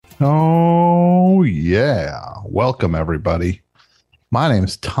Oh, yeah. Welcome, everybody. My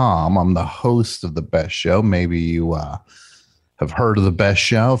name's Tom. I'm the host of The Best Show. Maybe you have heard of The Best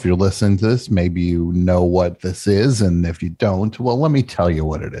Show. If you're listening to this, maybe you know what this is. And if you don't, well, let me tell you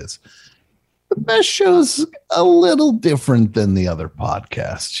what it is. The Best Show's a little different than the other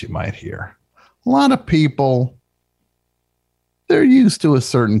podcasts you might hear. A lot of people, they're used to a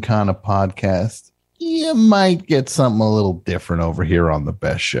certain kind of podcast. You might get something a little different over here on The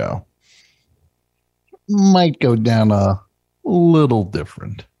Best Show. Might go down a little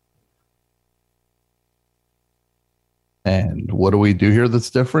different. And what do we do here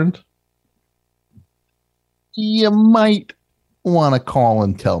that's different? You might want to call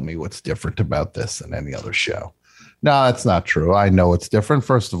and tell me what's different about this than any other show. No, that's not true. I know it's different.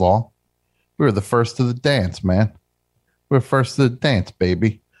 First of all, we were the first to the dance, man. We're first to the dance,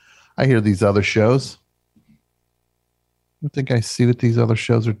 baby. I hear these other shows. I think I see what these other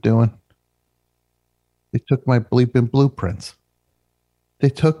shows are doing. They took my bleeping blueprints. They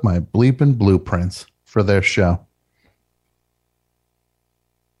took my bleeping blueprints for their show.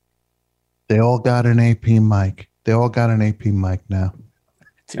 They all got an AP mic. They all got an AP mic now.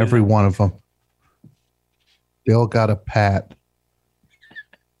 Every one of them. They all got a Pat.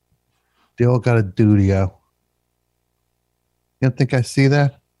 They all got a Dudio. You don't think I see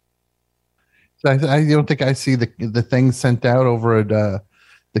that? So I don't think I see the thing sent out over at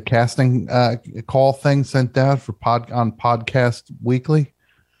the casting call thing sent out for on Podcast Weekly,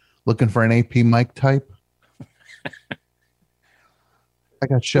 looking for an AP mic type. I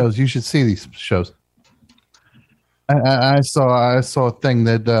got shows. You should see these shows. I saw a thing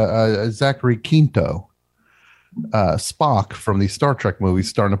that Zachary Quinto, Spock from the Star Trek movies,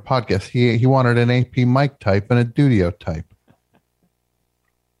 starting a podcast. He wanted an AP mic type and a Dudio type.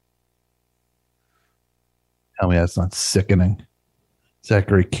 Tell me that's not sickening.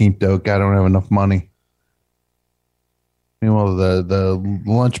 Zachary Quinto, guy don't have enough money. Meanwhile, the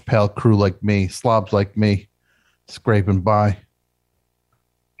lunch pail crew like me, slobs like me, scraping by.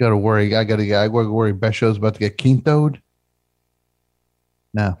 Gotta worry. I gotta worry. Best Show's about to get Quintoed.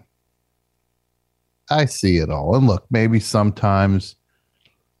 No. I see it all. And look, maybe sometimes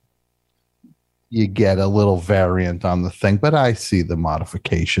you get a little variant on the thing, but I see the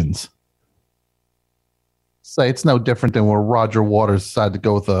modifications. Say it's no different than where Roger Waters decided to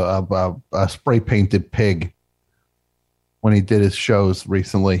go with a spray painted pig when he did his shows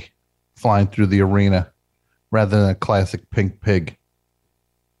recently, flying through the arena rather than a classic pink pig.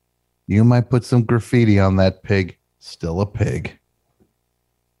 You might put some graffiti on that pig, still a pig.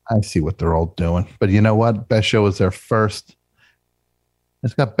 I see what they're all doing. But you know what? Best Show is their first.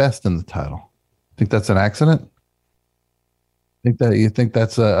 It's got best in the title. Think that's an accident? You think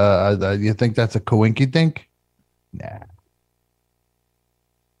that's a coinky dink? Nah.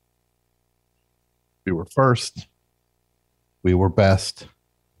 We were first. We were best.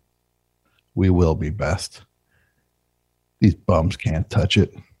 We will be best. These bums can't touch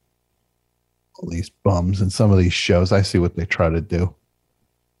it. All these bums and some of these shows, I see what they try to do.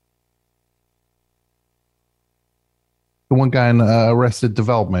 The one guy in Arrested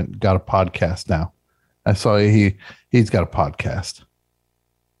Development got a podcast now. I saw he's got a podcast.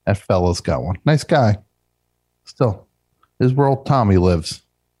 That fella's got one. Nice guy. Still, this is where old Tommy lives.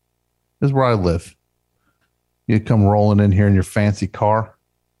 This is where I live. You come rolling in here in your fancy car.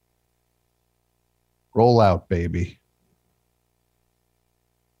 Roll out, baby.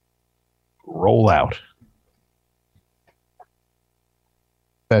 Roll out.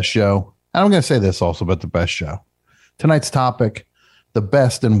 Best Show. And I'm going to say this also about the Best Show. Tonight's topic, the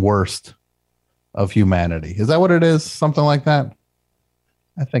best and worst of humanity. Is that what it is? Something like that?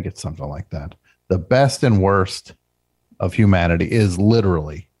 I think it's something like that. The best and worst of humanity is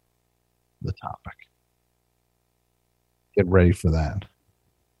literally the topic. Get ready for that.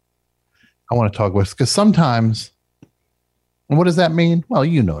 I want to talk about, because sometimes, and what does that mean? Well,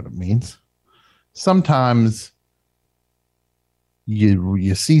 you know what it means. Sometimes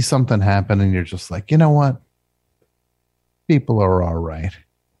you see something happen and you're just like, you know what? People are all right.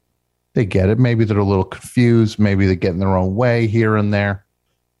 They get it. Maybe they're a little confused. Maybe they get in their own way here and there.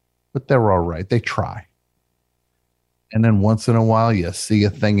 But they're all right. They try. And then once in a while, you see a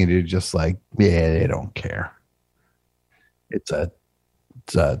thing and you're just like, yeah, they don't care. It's a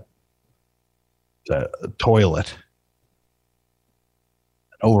toilet.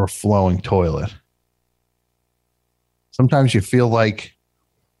 An overflowing toilet. Sometimes you feel like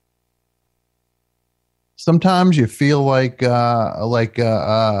Ferris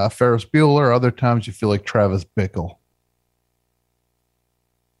Bueller. Other times you feel like Travis Bickle.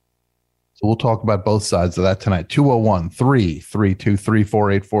 So we'll talk about both sides of that tonight. 201 332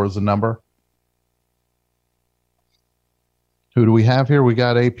 3484 is the number. Who do we have here? We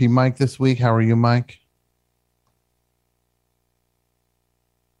got AP Mike this week. How are you, Mike?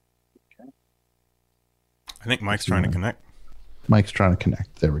 I think Mike's trying to connect. Mike's trying to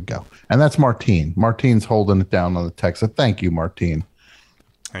connect. There we go. And that's Martine. Martine's holding it down on the text. So thank you, Martine.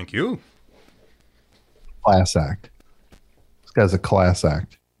 Thank you. Class act. This guy's a class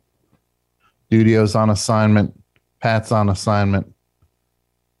act. Studio's on assignment. Pat's on assignment.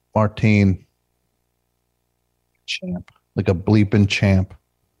 Martine. Champ. Like a bleeping champ.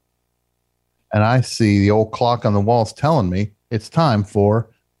 And I see the old clock on the walls telling me it's time for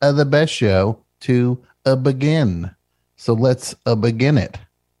the best show to begin. So let's begin it.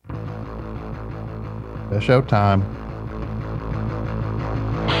 Best show time.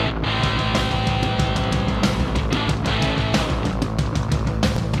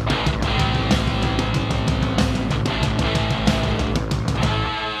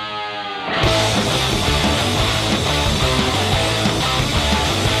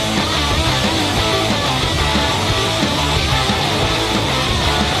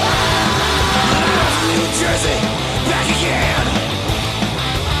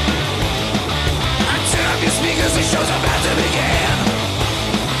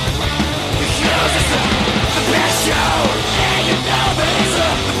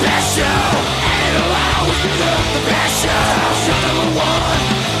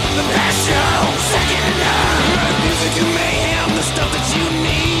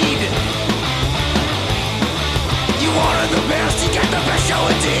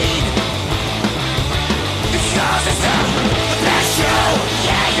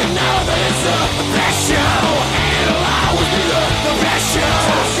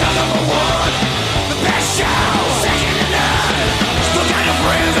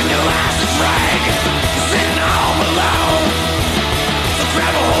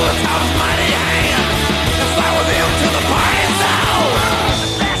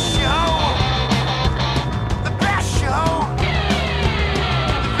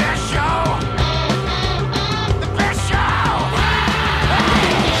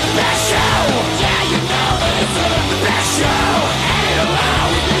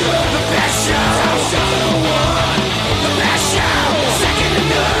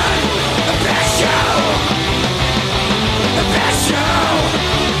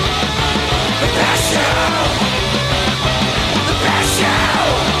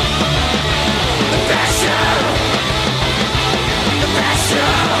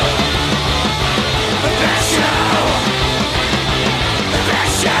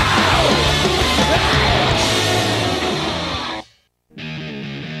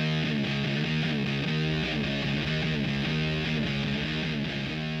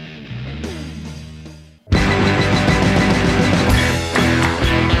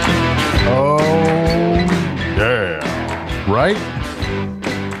 Right?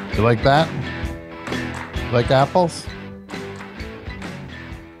 You like that? You like apples?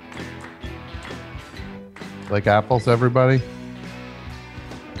 Like apples, everybody?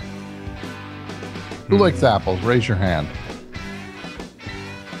 Who likes apples? Raise your hand.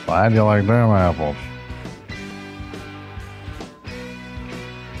 Why do you like them apples?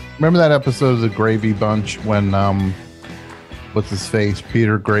 Remember that episode of the Gravy Bunch when what's his face?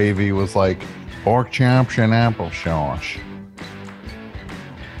 Peter Gravy was like pork chops and applesauce.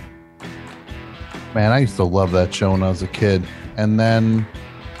 Man, I used to love that show when I was a kid. And then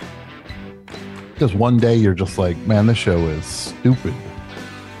just one day you're just like, man, this show is stupid.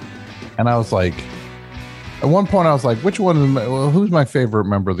 And I was like, at one point I was like, which one is who's my favorite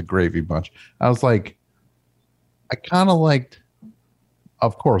member of the Gravy Bunch? I was like, I kind of liked,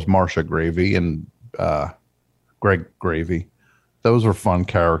 of course, Marcia Gravy and Greg Gravy. Those were fun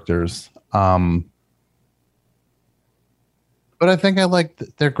characters. But I think I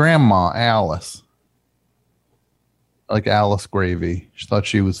liked their grandma, Alice. Like Alice Gravy. She thought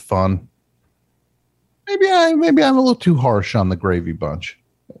she was fun. Maybe I'm a little too harsh on the Gravy Bunch.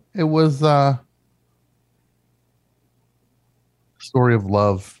 It was a story of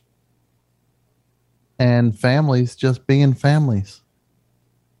love and families just being families.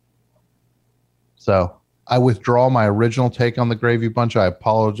 So I withdraw my original take on the Gravy Bunch. I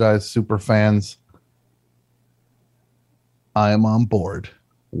apologize, super fans. I am on board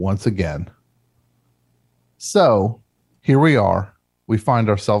once again. So here we are. We find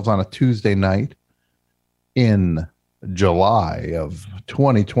ourselves on a Tuesday night in July of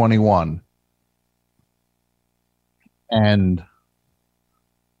 2021. And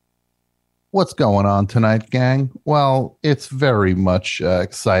what's going on tonight, gang? Well, it's very much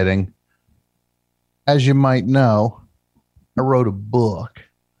exciting. as you might know, I wrote a book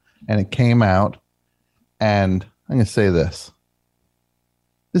and it came out. And I'm going to say this.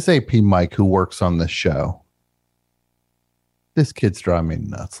 This AP Mike who works on this show, this kid's driving me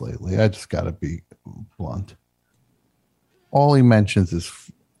nuts lately. I just got to be blunt. All he mentions is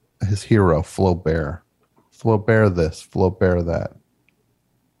his hero, Flaubert. Flaubert this, Flaubert that.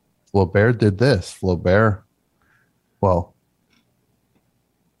 Flaubert did this, Flaubert. Well,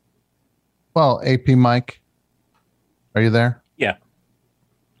 AP Mike, are you there? Yeah.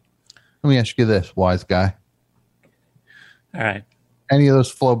 Let me ask you this, wise guy. All right. Any of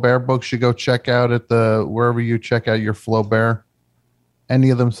those Flaubert books you go check out at wherever you check out your Flaubert?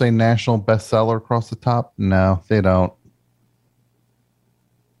 Any of them say national bestseller across the top? No, they don't.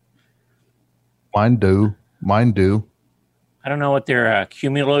 Mine do. I don't know what their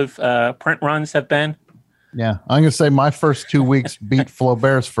cumulative print runs have been. Yeah, I'm going to say my first 2 weeks beat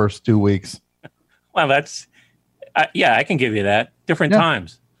Flaubert's first 2 weeks. Well, that's yeah, I can give you that. Different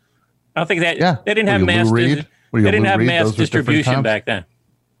times. I don't think that they didn't have mass. They didn't have mass distribution back then.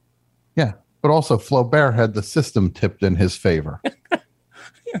 Yeah, but also Flaubert had the system tipped in his favor.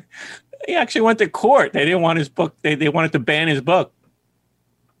 He actually went to court. They didn't want his book. They wanted to ban his book.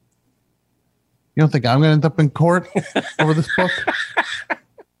 You don't think I'm going to end up in court over this book?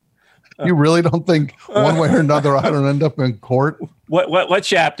 You really don't think one way or another I don't end up in court? What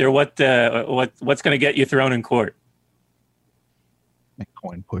chapter? What's going to get you thrown in court?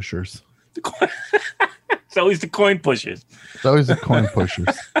 Coin pushers. It's always the coin pushers. It's always the coin pushers.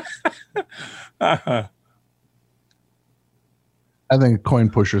 Uh-huh. I think coin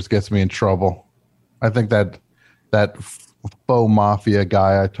pushers gets me in trouble. I think that faux mafia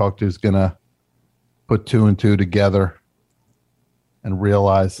guy I talked to is going to put 2 and 2 together and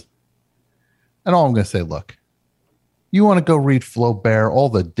realize. And all I'm going to say, look, you want to go read Flaubert all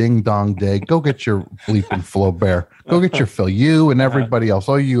the ding dong day, go get your bleeping Flaubert. Go get your fill. You and everybody else,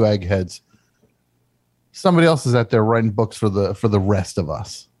 all you eggheads. Somebody else is out there writing books for the rest of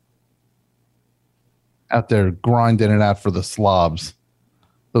us. Out there grinding it out for the slobs.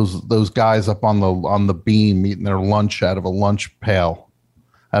 Those guys up on the beam eating their lunch out of a lunch pail,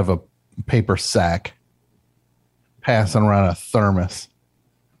 out of a paper sack, passing around a thermos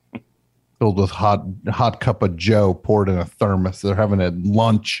filled with hot cup of Joe poured in a thermos. They're having a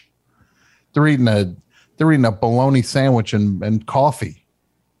lunch. They're eating a bologna sandwich and coffee.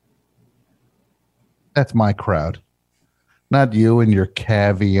 That's my crowd. Not you and your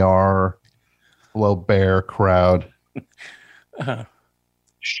caviar Flaubert crowd.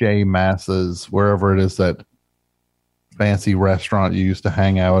 Shea Masses, wherever it is that fancy restaurant you used to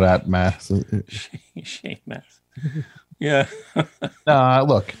hang out at, Mass. Shea Mass. Yeah.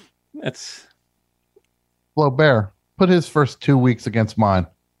 Look. That's Flaubert put his first 2 weeks against mine.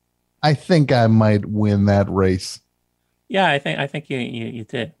 I think I might win that race. Yeah, I think you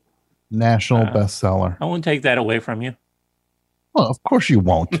did. National bestseller. I won't take that away from you. Well, of course you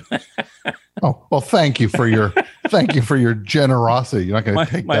won't. Oh, well, thank you for your generosity. You're not going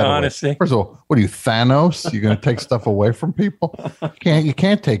to take my that honesty. Away. First of all, what are you, Thanos? You're going to take stuff away from people? You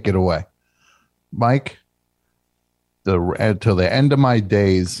can't take it away. Mike, till the end of my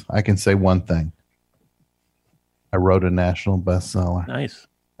days, I can say one thing. I wrote a national bestseller. Nice.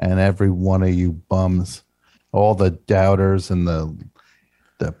 And every one of you bums, all the doubters and the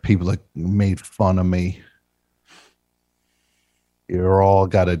people that made fun of me, you're all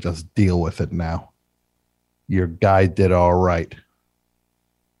got to just deal with it now. Your guy did all right.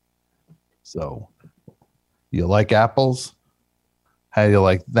 So, you like apples? How do you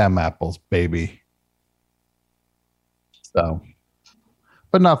like them apples, baby? So,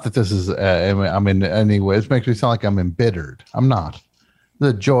 but not that this is, I'm in any way, it makes me sound like I'm embittered. I'm not. It's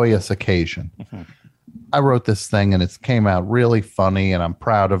a joyous occasion. Mm-hmm. I wrote this thing and it came out really funny and I'm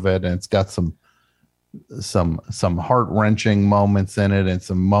proud of it. And it's got some heart-wrenching moments in it and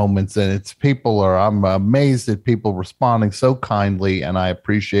some moments and I'm amazed at people responding so kindly and I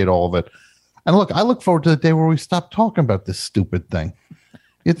appreciate all of it. And look, I look forward to the day where we stop talking about this stupid thing.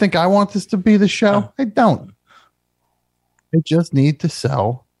 You think I want this to be the show? I don't. I just need to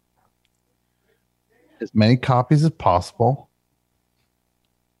sell as many copies as possible.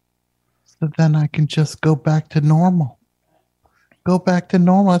 So then I can just go back to normal. Go back to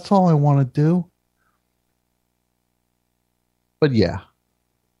normal. That's all I want to do. But yeah.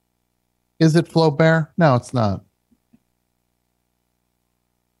 Is it Flaubert? No, it's not.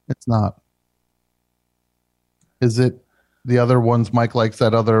 It's not. Is it the other ones? Mike likes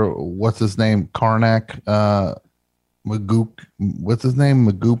that other, what's his name? Karnak, Magoop. What's his name?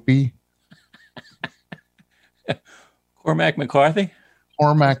 Magoopy? Cormac McCarthy?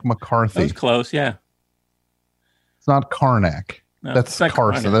 Cormac McCarthy. That was close, yeah. It's not Karnak. No, that's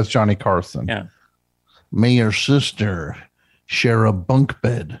Carson. Karnak. That's Johnny Carson. Yeah. May your sister share a bunk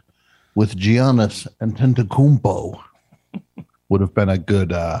bed with Giannis Antetokounmpo. Would have been a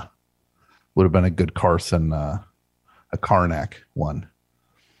good Carson, a Karnak one.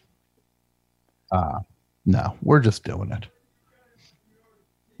 No, we're just doing it.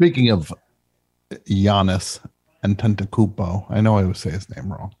 Speaking of Giannis Antetokounmpo, I know I always say his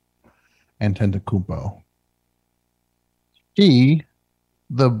name wrong. Antetokounmpo. The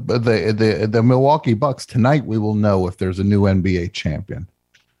Milwaukee Bucks, tonight we will know if there's a new NBA champion.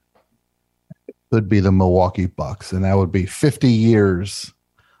 It could be the Milwaukee Bucks, and that would be 50 years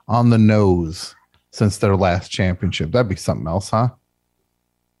on the nose since their last championship. That'd be something else, huh?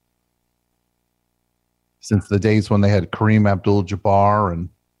 Since the days when they had Kareem Abdul-Jabbar and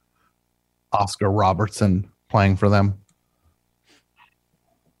Oscar Robertson playing for them.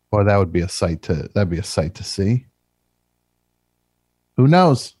 Boy, that'd be a sight to see. Who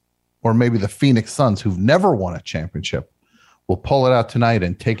knows? Or maybe the Phoenix Suns, who've never won a championship, will pull it out tonight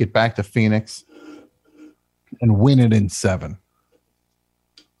and take it back to Phoenix and win it in 7.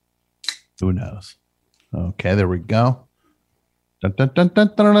 Who knows? Okay, there we go. Dun, dun, dun,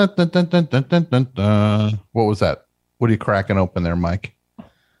 dun, dun, dun, dun, dun, dun, dun, dun, dun. What was that? What are you cracking open there, Mike?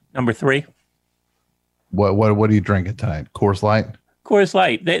 Number 3. What are you drinking tonight? Coors Light? Coors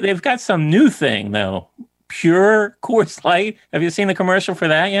Light. They've got some new thing, though. Pure Coors Light. Have you seen the commercial for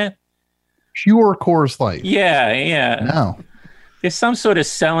that yet? Pure Coors Light? Yeah. No. There's some sort of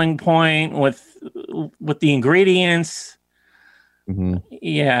selling point with the ingredients. Mm-hmm.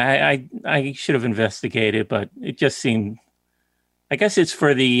 Yeah, I should have investigated, but it just seemed. I guess it's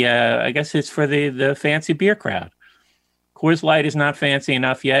for the fancy beer crowd. Coors Light is not fancy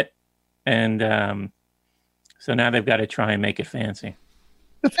enough yet, and so now they've got to try and make it fancy.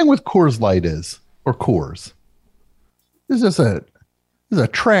 The thing with Coors Light or Coors, this is a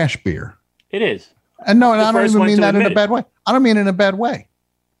trash beer. It is. And no, and I don't even mean that in a bad way. I don't mean it in a bad way.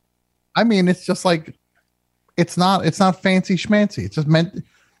 I mean, it's just like, it's not fancy schmancy. It's just meant,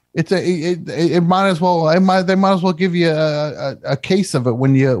 it might as well, they might as well give you a case of it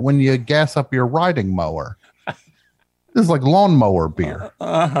when you gas up your riding mower. This is like lawnmower beer,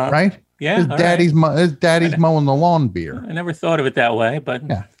 right? Yeah. His daddy's mowing the lawn beer. I never thought of it that way, but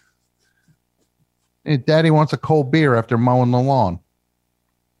yeah. Hey, Daddy wants a cold beer after mowing the lawn.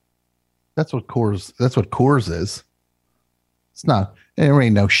 That's what Coors is. It's not. There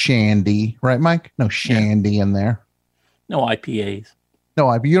ain't no shandy, right, Mike? No shandy in there. No IPAs.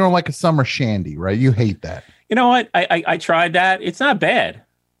 No, you don't like a summer shandy, right? You hate that. You know what? I tried that. It's not bad.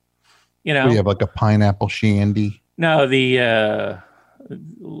 You know, you have like a pineapple shandy. No,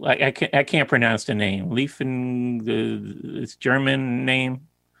 I can't pronounce the name. It's German name.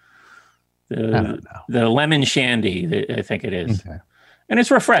 The lemon shandy, I think it is. Okay. And it's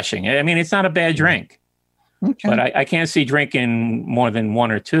refreshing. I mean, it's not a bad drink. Okay. But I can't see drinking more than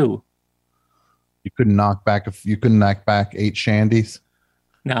 1 or 2. You couldn't knock back 8 shandies?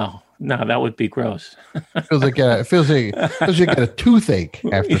 No, that would be gross. It feels like you get a toothache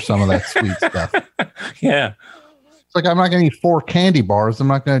after some of that sweet stuff. Yeah. It's like, I'm not going to eat 4 candy bars. I'm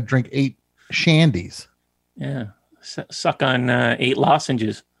not going to drink 8 shandies. Yeah. Suck on 8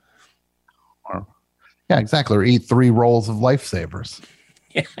 lozenges. Yeah, exactly. Or eat 3 rolls of Lifesavers.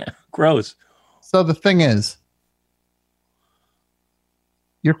 Yeah, gross. So the thing is,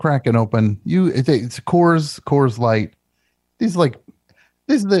 you're cracking open. It's Coors Light. This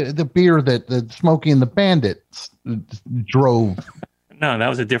is the beer that the Smokey and the Bandit drove. No, that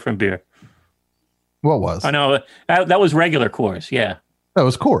was a different beer. What was? I know that was regular Coors. Yeah, that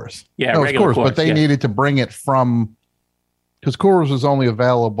was Coors. Yeah, that was Coors. But they needed to bring it from. Because Coors was only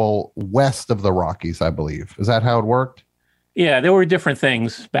available west of the Rockies, I believe. Is that how it worked? Yeah, there were different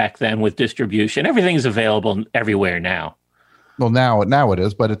things back then with distribution. Everything's available everywhere now. Well, now it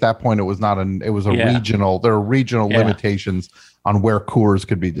is, but at that point it was not regional. There are regional limitations on where Coors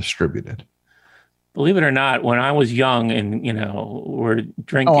could be distributed. Believe it or not, when I was young and we're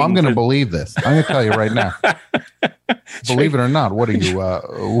drinking. Oh, I'm going to believe this. I'm going to tell you right now. Believe it or not, what are you? Art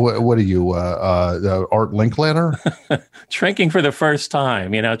Linkletter? Drinking for the first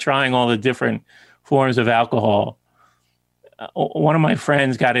time, trying all the different forms of alcohol. One of my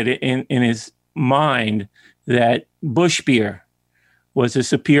friends got it in his mind that Busch beer was a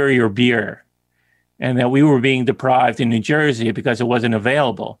superior beer, and that we were being deprived in New Jersey because it wasn't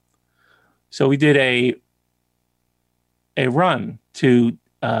available. So we did a run to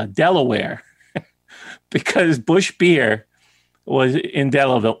Delaware because Busch beer was in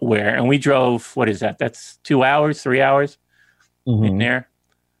Delaware, and we drove. What is that? That's 2 hours, 3 hours in there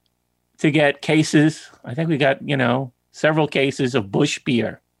to get cases. I think we got, several cases of Busch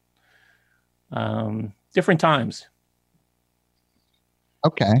beer. Different times.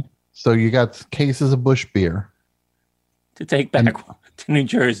 Okay. So you got cases of Busch beer To take back to New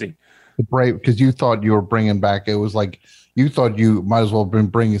Jersey. because you thought you were bringing back, it was like you thought you might as well have been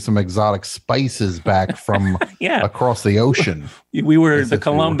bringing some exotic spices back from Yeah. across the ocean. We were As the if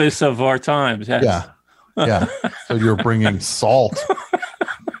you were- Columbus of our times. Yes. Yeah. Yeah. So you're bringing salt.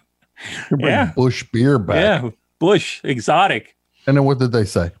 You're bringing Yeah. Busch beer back. Yeah. Busch, exotic. And then what did they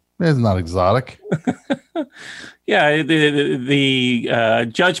say? It's not exotic. Yeah. The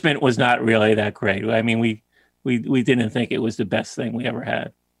judgment was not really that great. I mean, we didn't think it was the best thing we ever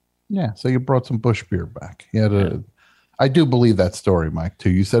had. Yeah. So you brought some Busch beer back. I do believe that story, Mike,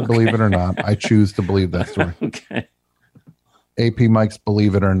 too. You said believe it or not. I choose to believe that story. Okay. AP Mike's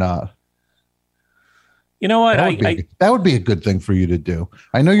believe it or not. You know what? That would be a good thing for you to do.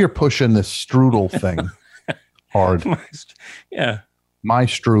 I know you're pushing this strudel thing hard. Yeah. My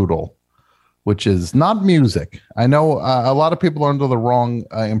strudel, which is not music. I know a lot of people are under the wrong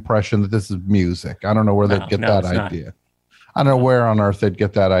impression that this is music. I don't know where they'd get that idea. I don't know where on earth they'd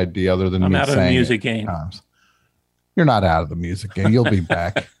get that idea other than I'm me out of saying the music it game. times. You're not out of the music game. You'll be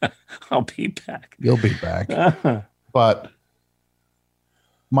back. I'll be back. You'll be back. But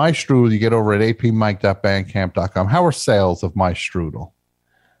my strudel, you get over at apmike.bandcamp.com. How are sales of my strudel?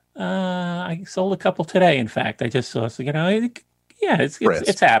 I sold a couple today. In fact, I just saw. So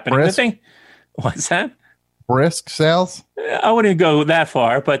it's happening. Brisk? The thing, what's that? Brisk sales? I wouldn't go that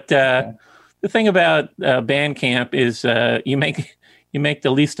far, but the thing about Bandcamp is you make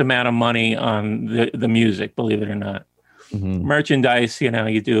the least amount of money on the music. Believe it or not, merchandise.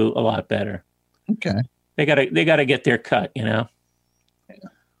 You do a lot better. Okay. They gotta get their cut.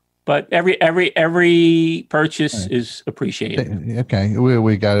 But every purchase is appreciated. Okay,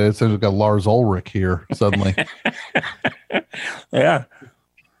 we got it. So we've got Lars Ulrich here suddenly. Yeah,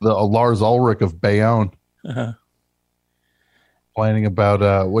 the Lars Ulrich of Bayonne. Planning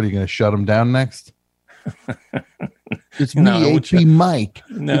about what are you going to shut him down next? It's me, AP Mike.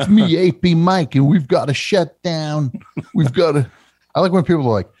 No. It's me, AP Mike, and we've got to shut down. We've got to. I like when people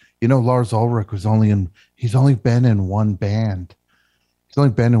are like, Lars Ulrich he's only been in one band. He's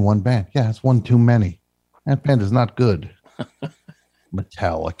only been in one band. Yeah, it's one too many. That band is not good.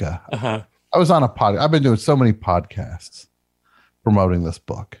 Metallica. I was on a I've been doing so many podcasts promoting this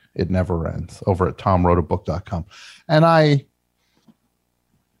book. It never ends over at tomwroteabook.com. And I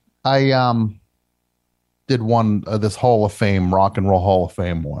did one, this Hall of Fame, Rock and Roll Hall of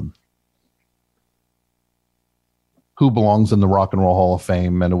Fame one. Who belongs in the Rock and Roll Hall of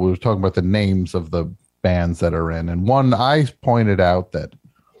Fame? And we were talking about the names of the bands that are in. And one, I pointed out that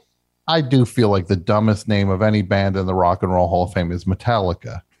I do feel like the dumbest name of any band in the Rock and Roll Hall of Fame is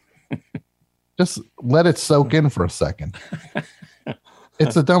Metallica. Just let it soak in for a second.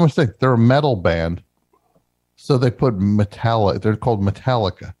 It's the dumbest thing. They're a metal band, so they put Metallica. They're called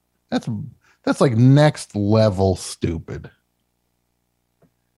Metallica. That's like next level stupid.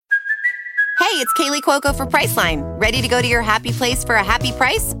 Hey, it's Kaylee Cuoco for Priceline. Ready to go to your happy place for a happy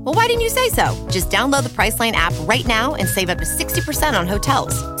price? Well, why didn't you say so? Just download the Priceline app right now and save up to 60% on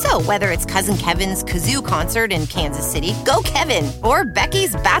hotels. So whether it's Cousin Kevin's Kazoo Concert in Kansas City, go Kevin, or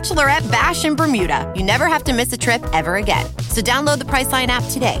Becky's Bachelorette Bash in Bermuda, you never have to miss a trip ever again. So download the Priceline app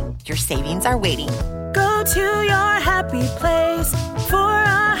today. Your savings are waiting. Go to your happy place for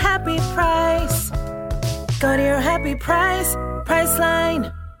a happy price. Go to your happy price,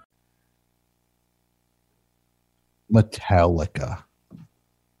 Priceline. Metallica.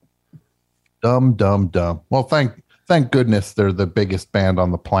 Dumb. Well, thank goodness they're the biggest band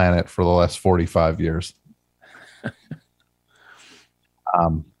on the planet for the last 45 years.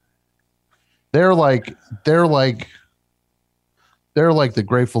 They're like the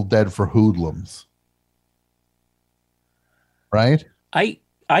Grateful Dead for hoodlums. Right? I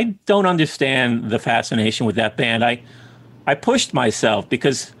don't understand the fascination with that band. I pushed myself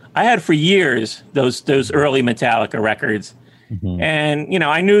because I had for years those early Metallica records. And,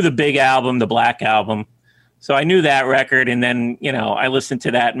 I knew the big album, the Black Album. So I knew that record. And then, I listened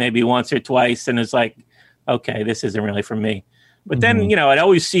to that maybe once or twice and it's like, okay, this isn't really for me. But then, I'd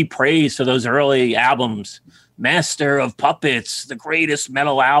always see praise for those early albums. Master of Puppets, the greatest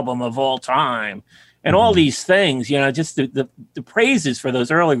metal album of all time. And all these things, just the praises for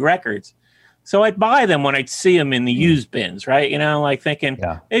those early records. So I'd buy them when I'd see them in the used bins, right? Like thinking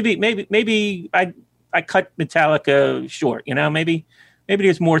maybe I cut Metallica short, maybe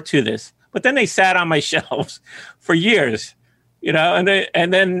there's more to this. But then they sat on my shelves for years, and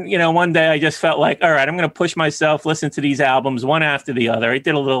then one day I just felt like, all right, I'm going to push myself, listen to these albums one after the other. I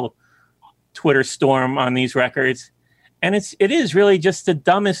did a little Twitter storm on these records, and it is really just the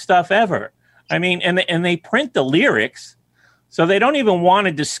dumbest stuff ever. I mean, and they print the lyrics, so they don't even want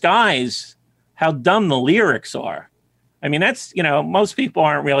to disguise how dumb the lyrics are. I mean, that's, most people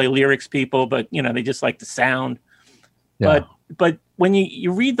aren't really lyrics people, but they just like the sound. Yeah. But when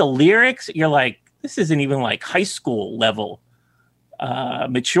you read the lyrics, you're like, this isn't even like high school level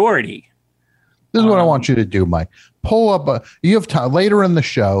maturity. This is what I want you to do, Mike. Pull up you have time later in the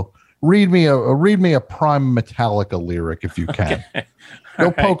show. Read me a prime Metallica lyric if you can. Okay. Go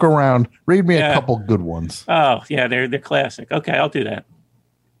right. Poke around. Read me a couple good ones. Oh yeah, they're classic. Okay, I'll do that.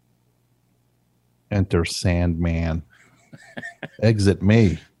 Enter Sandman. Exit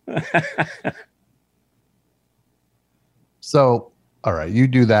me. So, all right, you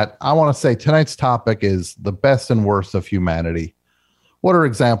do that. I want to say tonight's topic is the best and worst of humanity. What are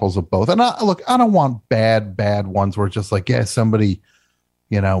examples of both? And I don't want bad ones where it's just like, yeah, somebody,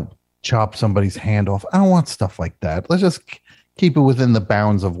 chop somebody's hand off. I don't want stuff like that. Let's just keep it within the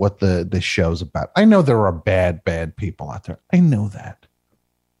bounds of what the show's about. I know there are bad people out there. I know that.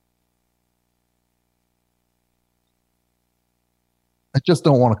 I just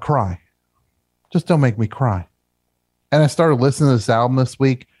don't want to cry. Just don't make me cry. And I started listening to this album this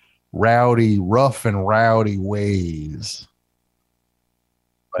week, Rough and Rowdy Ways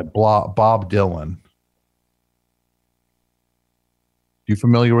by Bob Dylan. You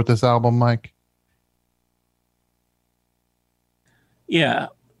familiar with this album, Mike? Yeah.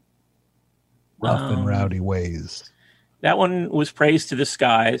 Rough and Rowdy Ways. That one was praised to the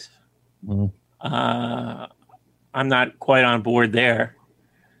skies. Mm-hmm. I'm not quite on board there.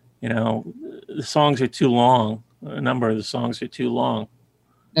 The songs are too long. A number of the songs are too long.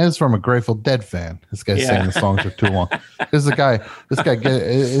 And it's from a Grateful Dead fan. This guy's saying the songs are too long. This guy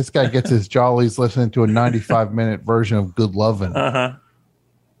gets his jollies listening to a 95-minute version of Good Lovin'. Uh-huh.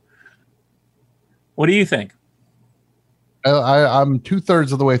 What do you think? I'm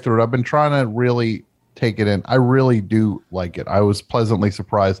 2/3 of the way through it. I've been trying to really take it in. I really do like it. I was pleasantly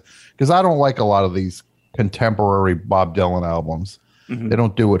surprised because I don't like a lot of these contemporary Bob Dylan albums. Mm-hmm. They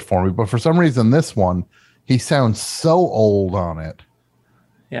don't do it for me. But for some reason, this one, he sounds so old on it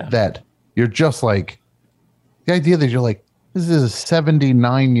that you're just like, the idea that you're like, this is a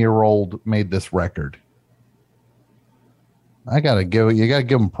 79-year-old made this record. You got to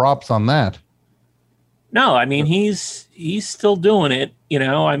give him props on that. No, I mean, he's still doing it,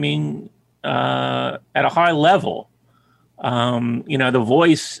 I mean, at a high level. The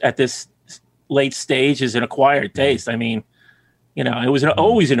voice at this late stage is an acquired taste. I mean, it was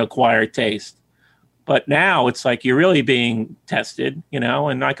always an acquired taste. But now it's like you're really being tested,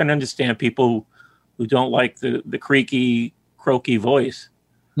 and I can understand people who don't like the creaky, croaky voice.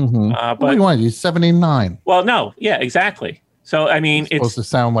 Mm-hmm. But what do you want? He's 79. Well, no, yeah, exactly. So, I mean, you're supposed to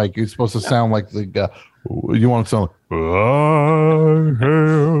sound like the guy. You want to sound like, I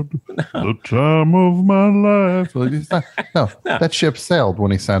had the time of my life. No, that ship sailed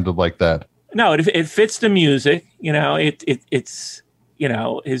when he sounded like that. No, it fits the music. It's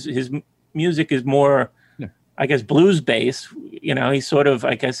his music is more, I guess, blues based. He's sort of,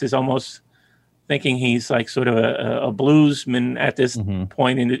 I guess, is almost thinking he's like sort of a bluesman at this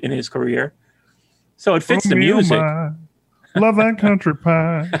point in his career. So it fits the music. Love that country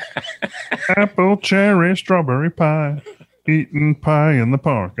pie. Apple, cherry, strawberry pie. Eating pie in the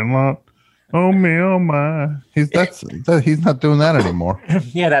parking lot. Oh me, oh my. He's not doing that anymore.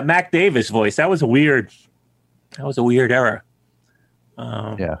 Yeah, that Mac Davis voice. That was a weird era.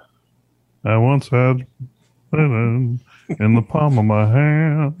 Yeah. I once had linen in the palm of my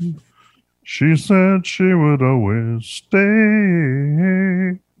hand. She said she would always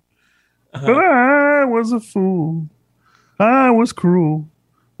stay. But I was a fool. I was cruel.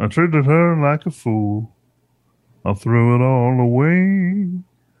 I treated her like a fool. I threw it all away.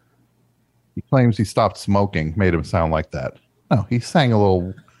 He claims he stopped smoking, made him sound like that. No, he sang a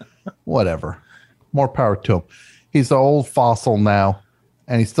little, whatever. More power to him. He's an old fossil now,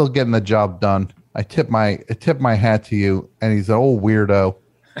 and he's still getting the job done. I tip my hat to you, and he's an old weirdo.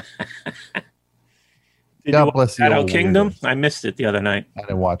 God bless you. Shadow Kingdom? Weirdos. I missed it the other night. I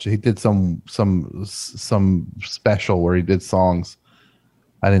didn't watch it. He did some special where he did songs.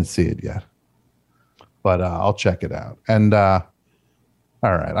 I didn't see it yet, but I'll check it out. And all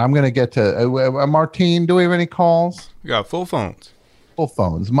right, I'm gonna get to Martine. Do we have any calls? We got full phones. Full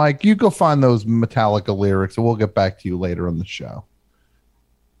phones. Mike, you go find those Metallica lyrics, and we'll get back to you later in the show.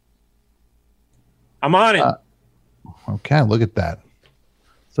 I'm on it. Okay, look at that.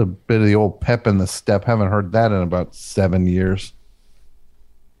 It's a bit of the old pep in the step. Haven't heard that in about 7 years.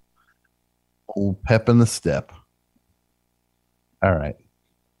 Old pep in the step. All right.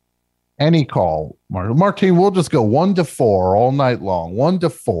 Any call, Martine. We'll just go 1 to 4 all night long. 1 to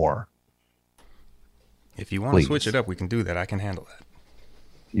 4. If you want to switch it up, we can do that. I can handle that.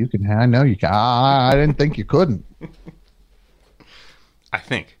 You can. I know you can. I didn't think you couldn't. I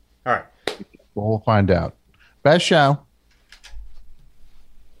think. All right. Well, we'll find out. Best show.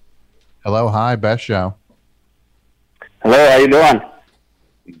 Hello, hi, best show. Hello, how you doing?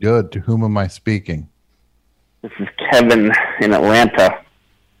 Good. To whom am I speaking? This is Kevin in Atlanta.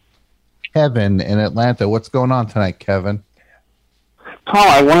 Kevin in Atlanta. What's going on tonight, Kevin? Tom,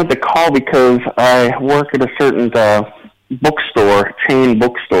 I wanted to call because I work at a certain bookstore, chain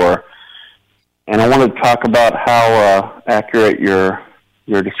bookstore, and I wanted to talk about how accurate your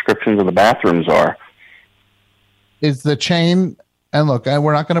descriptions of the bathrooms are. Is the chain, and look,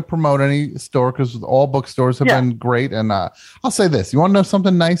 we're not going to promote any store because all bookstores have been great. And I'll say this: you want to know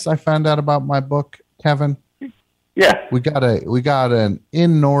something nice I found out about my book, Kevin? Yeah, we got an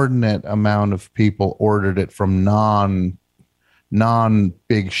inordinate amount of people ordered it from non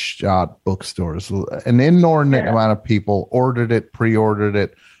big shot bookstores. An inordinate amount of people pre-ordered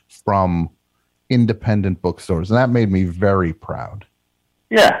it from independent bookstores, and that made me very proud.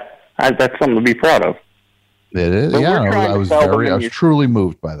 Yeah, that's something to be proud of. It is. But yeah, I was truly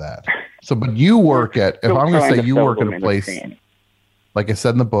moved by that. So, but you work at, if I'm going to say you work at a place, like I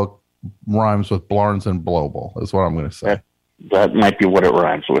said in the book, rhymes with Blarnes and Blobel is what I'm going to say. That might be what it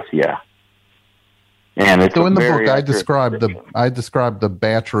rhymes with. Yeah. And it's so in the book, I described the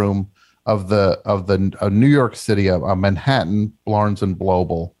bathroom of the New York City, of Manhattan, Blarnes and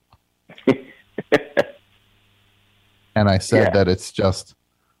Blobel. And I said that it's just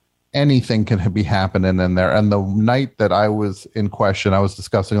anything can be happening in there. And the night that I was in question, I was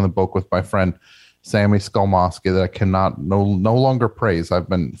discussing in the book with my friend Sammy Skolmoski that I cannot no longer praise. I've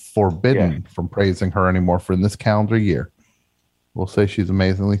been forbidden from praising her anymore for in this calendar year. We'll say she's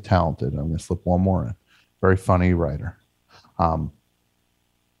amazingly talented. I'm going to slip one more in. Very funny writer. In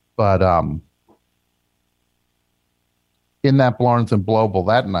that Blarnes and Blobel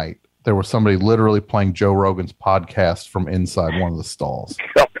that night, there was somebody literally playing Joe Rogan's podcast from inside one of the stalls.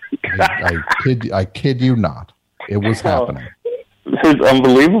 I kid you not. It was happening. This is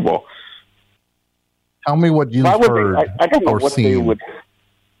unbelievable. Tell me what you've heard I don't know or what seen. They would.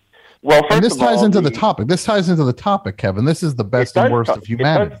 Well, first and this of ties all, into the topic. This ties into the topic, Kevin. This is the best and worst of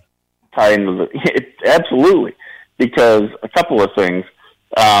humanity. Tie into absolutely, because a couple of things.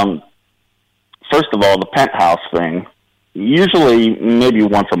 First of all, the penthouse thing. Usually, maybe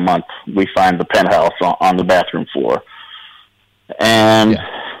once a month, we find the penthouse on the bathroom floor, and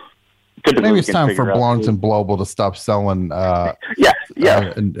maybe it's time for Blarnes and Blobel to stop selling.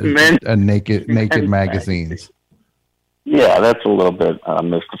 Naked magazines. Yeah, that's a little bit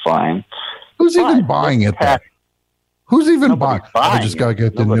mystifying. Who's even buying it? Who's even buying? I just got to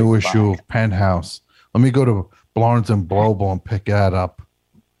get the new issue of Penthouse. Let me go to Blarnes and Blobel and pick that up.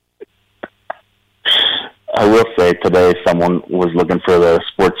 I will say today someone was looking for the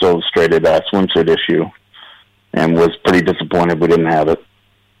Sports Illustrated swimsuit issue and was pretty disappointed we didn't have it.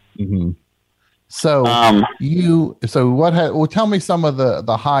 Mm-hmm. So tell me some of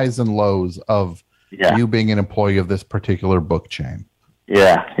the highs and lows of you being an employee of this particular book chain.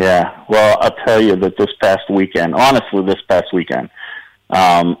 Yeah. Well, I'll tell you that this past weekend, we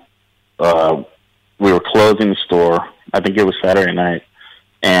were closing the store. I think it was Saturday night,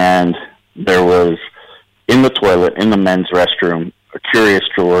 and there was in the toilet in the men's restroom a Curious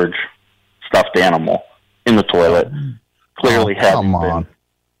George stuffed animal in the toilet. Clearly hadn't been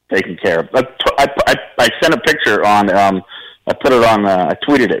taken care of. I sent a picture on. I put it on. I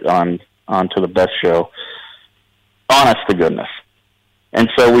tweeted it onto the Best Show. Honest to goodness. And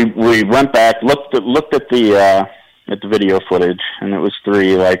so we went back, looked at the video footage, and it was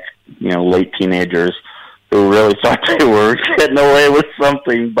three late teenagers who really thought they were getting away with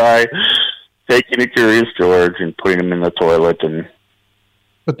something by taking a Curious George and putting him in the toilet.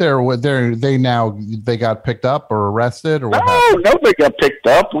 But they got picked up or arrested or what? No, they got picked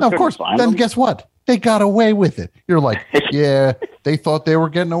up. No, of course. Then guess what? They got away with it. You're like, yeah, they thought they were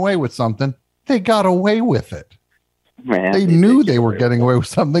getting away with something. They got away with it. Man, they knew they were getting away with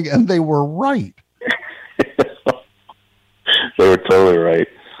something, and they were right. They were totally right.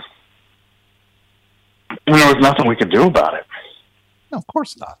 And there was nothing we could do about it. No, of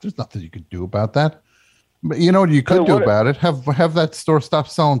course not. There's nothing you could do about that. But you know what you could do about it? Have that store stop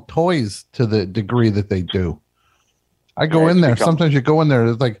selling toys to the degree that they do. I go in there. Sometimes you go in there.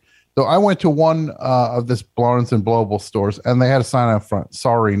 It's like, so I went to one of this Blarnes and Blobel stores, and they had a sign out front: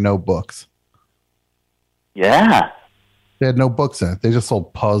 "Sorry, no books." Yeah. They had no books in it. They just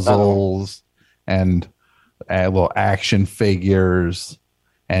sold puzzles and little action figures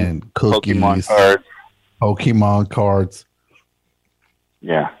and cookies, Pokemon cards.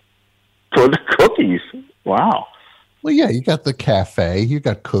 Yeah. For the cookies. Wow. Well, yeah, you got the cafe, you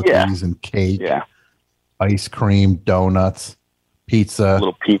got cookies and cake, ice cream, donuts, pizza.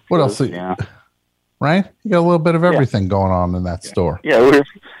 Little pizza. What else? Yeah. Right? You got a little bit of everything going on in that store. Yeah,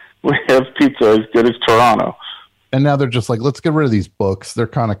 we have pizza as good as Toronto. And now they're just like, let's get rid of these books. They're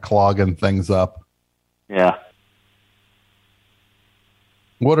kind of clogging things up. Yeah.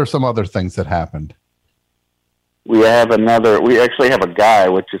 What are some other things that happened? We actually have a guy,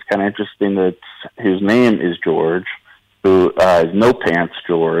 which is kind of interesting, that his name is George, who is No Pants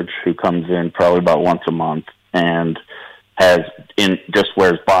George, who comes in probably about once a month and just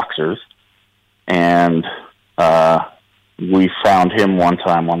wears boxers. And we found him one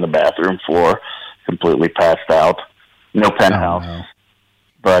time on the bathroom floor, completely passed out. No penthouse. Oh, no.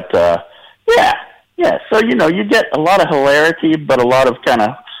 But yeah. So you get a lot of hilarity, but a lot of kind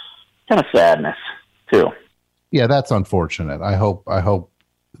of sadness too. Yeah, that's unfortunate. I hope. I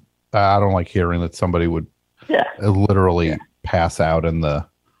don't like hearing that somebody would literally pass out in the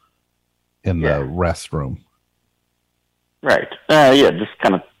restroom. Right. Just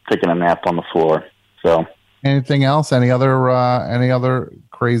kind of taking a nap on the floor. So. Anything else? Any other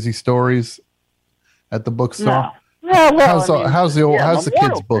crazy stories at the bookstore? No. Yeah, well, how's the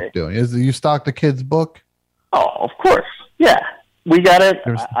kids' book doing? You stocked the kids' book? Oh, of course. Yeah, we got it.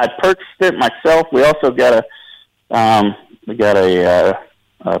 I purchased it myself. We also got a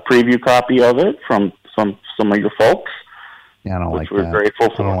preview copy of it from some of your folks. Yeah, I don't like that. We're grateful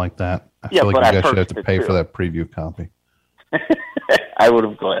for. I don't like that. I feel like you guys should have to pay for that preview copy. I would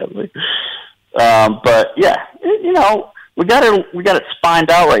have gladly. But yeah, we got it spined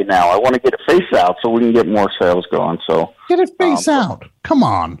out right now. I want to get it face out so we can get more sales going. So get it face out. Come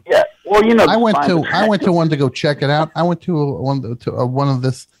on. Yeah. Well, I went to one to go check it out. I went to one of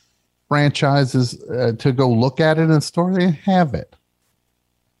this franchises to go look at it in the store. They didn't have it.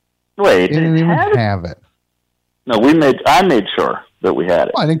 Wait, they didn't even have it. No, I made sure that we had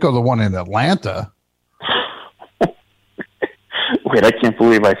it. Well, I didn't go to the one in Atlanta. Wait, I can't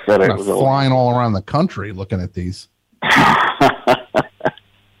believe I said it. I'm flying all around the country looking at these.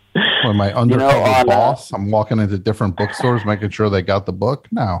 When my undercover boss, I'm walking into different bookstores, making sure they got the book.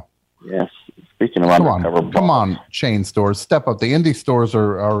 No. Yes. Speaking of undercover boss. Come on, chain stores, step up. The indie stores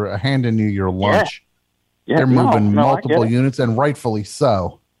are handing you your lunch. Yeah. They're moving multiple units, and rightfully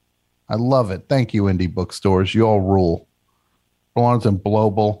so. I love it. Thank you, indie bookstores. You all rule. Barnes and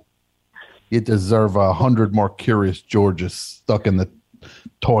Blobel. You deserve 100 more Curious Georges stuck in the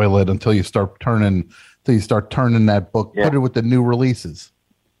toilet until you start turning that book. Yeah. Put it with the new releases.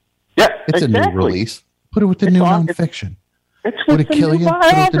 Yeah, it's exactly. A new release. Put it with the new nonfiction. Would it kill you? Put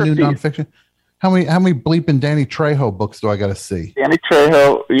it with the new nonfiction. How many bleeping Danny Trejo books do I got to see? Danny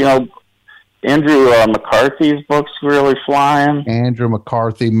Trejo, Andrew McCarthy's books really flying. Andrew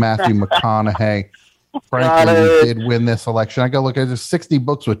McCarthy, Matthew McConaughey. Frankly, we did win this election. I got to look at there's 60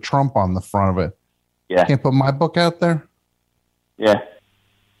 books with Trump on the front of it. Yeah. Can't put my book out there? Yeah.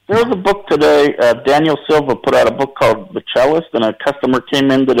 There was a book today. Daniel Silva put out a book called The Cellist, and a customer came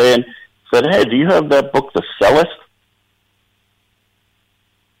in today and said, "Hey, do you have that book, The Cellist?"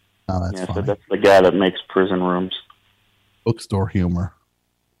 Oh, that's funny. So that's the guy that makes prison rooms. Bookstore humor.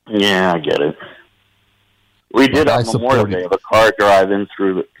 Yeah, I get it. We did on Memorial Day have a car driving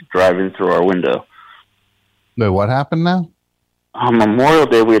through our window. Wait, what happened now? On Memorial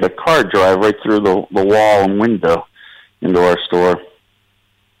Day, we had a car drive right through the wall and window into our store.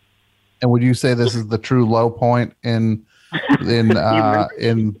 And would you say this is the true low point in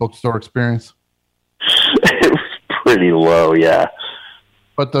bookstore experience? It was pretty low, yeah.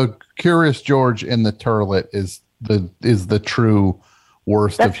 But the Curious George in the Turlet is the true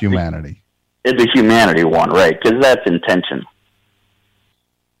worst of humanity. It's the humanity one, right? Because that's intention.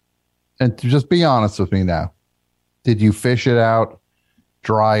 And to just be honest with me now, did you fish it out,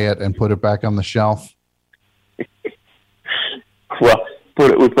 dry it, and put it back on the shelf? Well,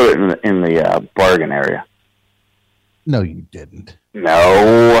 we put it in the bargain area. No, you didn't.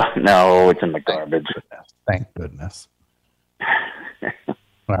 No, it's in the garbage. Thank goodness.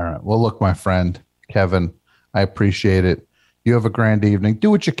 All right. Well, look, my friend Kevin, I appreciate it. You have a grand evening.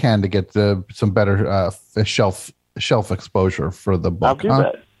 Do what you can to get some better shelf exposure for the book. I'll do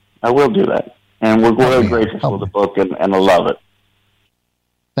that. I will do that. And we're really grateful for the book and I love it.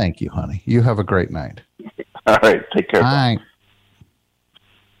 Thank you, honey. You have a great night. All right. Take care. Bye.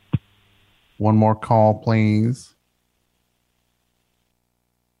 One more call, please.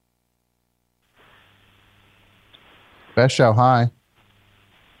 Best Show, hi.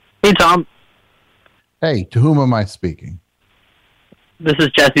 Hey, Tom. Hey, to whom am I speaking? This is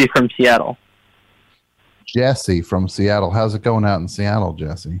Jesse from Seattle. Jesse from Seattle. How's it going out in Seattle,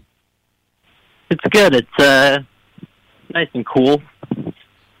 Jesse? It's good. It's nice and cool.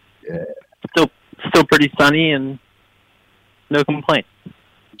 Yeah. Still pretty sunny and no complaints.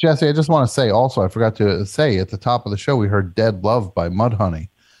 Jesse, I just want to say also, I forgot to say at the top of the show, we heard Dead Love by Mudhoney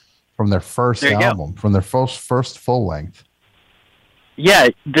from their first album, from their first full length. Yeah,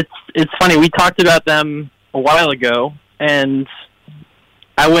 it's funny. We talked about them a while ago, and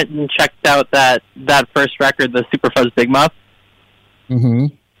I went and checked out that first record, the Superfuzz Big Muff. Mm-hmm.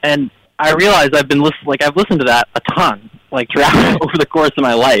 And I realized I've listened to that a ton, like throughout over the course of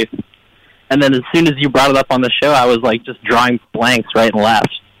my life. And then as soon as you brought it up on the show, I was like just drawing blanks right and left.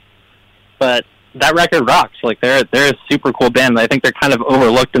 But that record rocks. Like they're a super cool band. I think they're kind of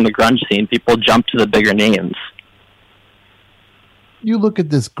overlooked in the grunge scene. People jump to the bigger names. You look at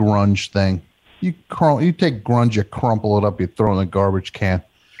this grunge thing. You take grunge, you crumple it up, you throw it in the garbage can.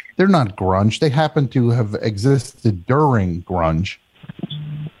 They're not grunge. They happen to have existed during grunge.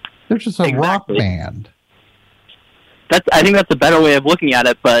 They're just a rock band. I think that's a better way of looking at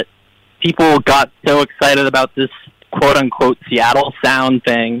it, but people got so excited about this quote-unquote Seattle sound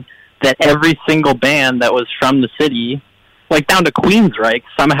thing that every single band that was from the city, like down to Queensryche,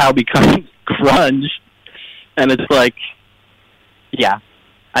 somehow becomes grunge. And it's like, yeah.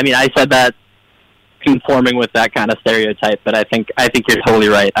 I mean, I said that conforming with that kind of stereotype, but I think you're totally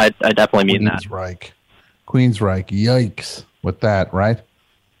right. I definitely mean that. Queensryche, yikes with that, right?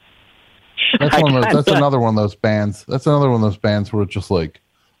 That's another one of those bands. That's another one of those bands where it's just like,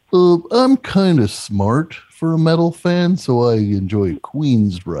 I'm kind of smart for a metal fan, so I enjoy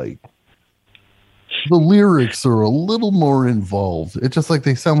Queensryche. The lyrics are a little more involved. It's just like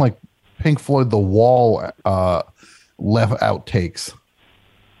they sound like Pink Floyd The Wall left outtakes.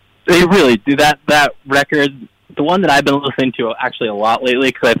 They really do. That record, the one that I've been listening to actually a lot lately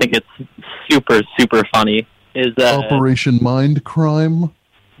because I think it's super, super funny, is Operation Mindcrime.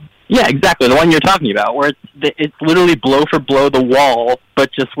 Yeah, exactly. The one you're talking about, where it's literally blow for blow The Wall,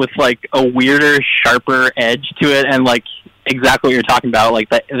 but just with like a weirder, sharper edge to it, and like exactly what you're talking about, like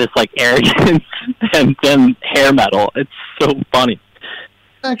this like arrogance and then hair metal. It's so funny.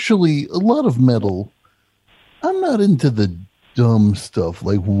 Actually, a lot of metal. I'm not into the dumb stuff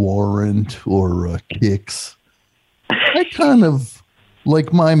like Warrant or Kix. I kind of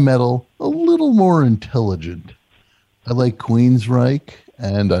like my metal a little more intelligent. I like Queensryche.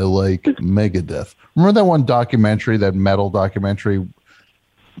 And I like Megadeth. Remember that one documentary, that metal documentary,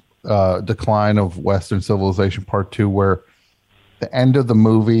 Decline of Western Civilization Part 2, where the end of the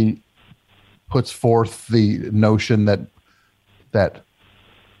movie puts forth the notion that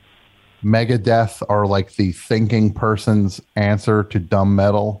Megadeth are like the thinking person's answer to dumb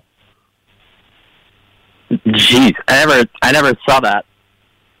metal? Jeez, I never saw that.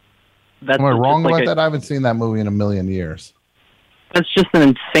 Am I wrong about that? I haven't seen that movie in a million years. That's just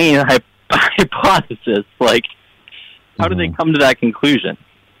an insane hypothesis. Like, how did they come to that conclusion?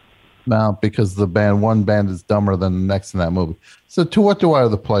 No, because one band is dumber than the next in that movie. So, to what do I owe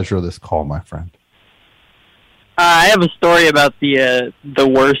the pleasure of this call, my friend? I have a story about the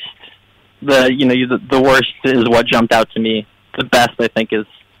worst. The worst is what jumped out to me. The best, I think, is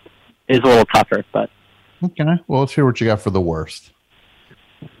a little tougher. But okay, well, let's hear what you got for the worst.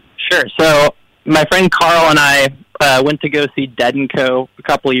 Sure. So, my friend Carl and I went to go see Dead & Co. a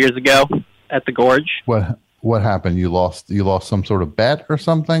couple of years ago at the Gorge. What happened? You lost some sort of bet or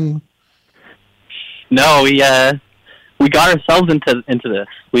something? No, we got ourselves into this.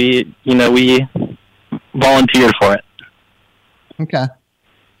 We volunteered for it. Okay.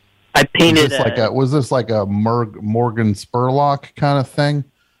 I painted. Was this like a Morgan Spurlock kind of thing,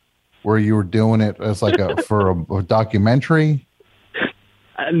 where you were doing it as like for a documentary?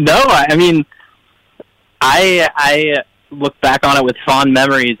 No, I mean, I look back on it with fond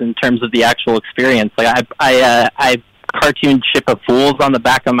memories in terms of the actual experience. Like I cartooned Ship of Fools on the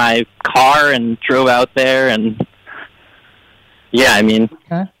back of my car and drove out there, and yeah, I mean,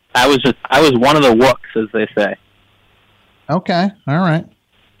 okay. I was one of the wooks, as they say. Okay, all right,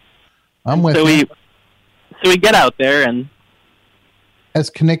 I'm with you. So we get out there, and as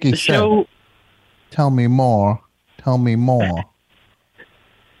Kanicki said, tell me more. Tell me more.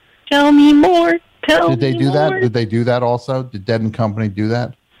 Tell me more. Did they do that? Did they do that also? Did Dead & Company do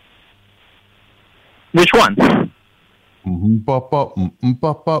that? Which one? Yeah.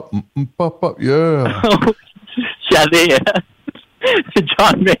 Yeah,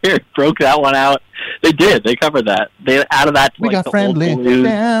 John Mayer broke that one out. They did. They covered that. They out of that. We got friendly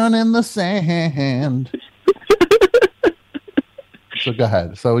down in the sand. So go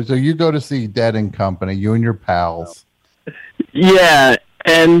ahead. So you go to see Dead & Company. You and your pals. Yeah,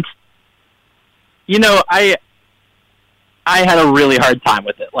 and you know, I had a really hard time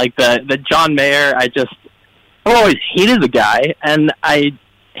with it. Like the John Mayer, I always hated the guy, and I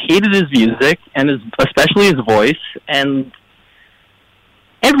hated his music and especially his voice and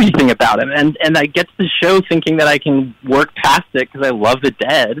everything about him. And I get to the show thinking that I can work past it because I love the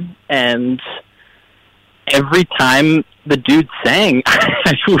Dead, and every time the dude sang,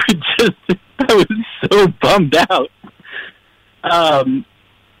 I was so bummed out.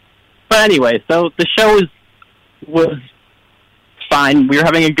 But anyway, so the show was fine. We were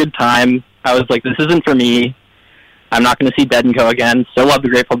having a good time. I was like, this isn't for me. I'm not going to see Dead & Co. again. Still love the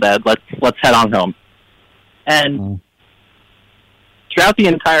Grateful Dead. Let's head on home. And throughout the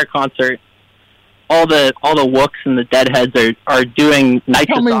entire concert, all the Wooks and the Deadheads are doing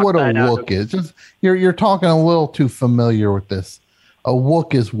nitrous oxide. Tell me what a Wook is. Just, you're talking a little too familiar with this. A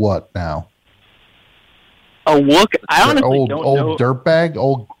Wook is what now? A Wook? I honestly don't know. Old dirtbag?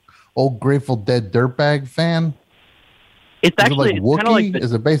 Old Grateful Dead dirtbag fan? It's actually like Wookiee?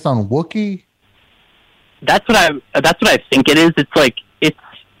 Is it based on Wookiee? That's what I think it is. I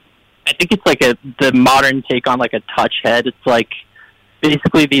think it's like the modern take on like a Touch Head. It's like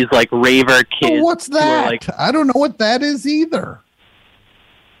basically these like raver kids. Oh, what's that? I don't know what that is either.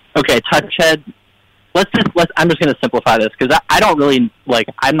 Okay, Touch Head. I'm just going to simplify this because I don't really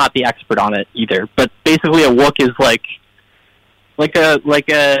I'm not the expert on it either. But basically, a Wook is like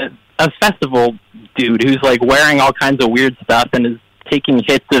a festival dude who's like wearing all kinds of weird stuff and is taking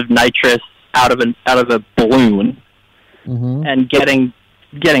hits of nitrous out of a balloon and getting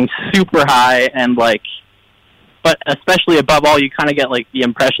super high and but especially above all, you kind of get like the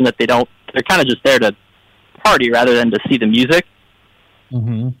impression that they're kind of just there to party rather than to see the music.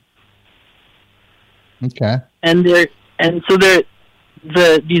 Okay. And so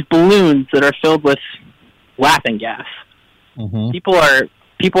these balloons that are filled with laughing gas. People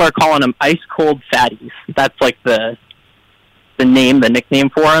are calling them ice cold fatties. That's like the nickname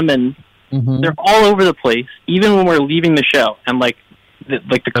for them, and they're all over the place. Even when we're leaving the show, and the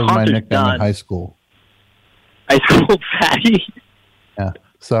concert's done. In high school. Ice cold fatty. Yeah.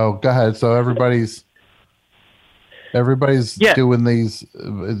 So go ahead. So everybody's doing these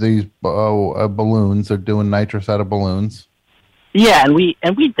balloons. They're doing nitrous out of balloons. Yeah, and we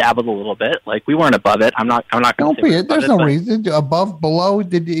dabbled a little bit. Like we weren't above it. I'm not going to. Don't be it. There's no reason above, below.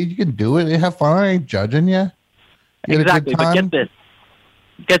 You can do it. You have fun. I ain't judging you. Exactly. But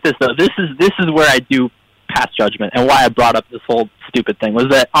get this though. This is where I do pass judgment, and why I brought up this whole stupid thing was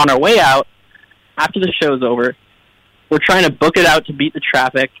that on our way out, after the show's over, we're trying to book it out to beat the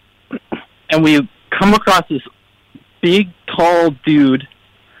traffic, and we come across this big, tall dude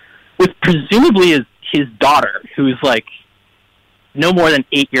with presumably his daughter, who's like no more than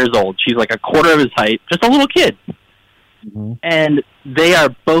 8 years old. She's like a quarter of his height, just a little kid. And they are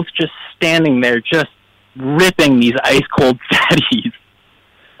both just standing there, just ripping these ice cold fatties.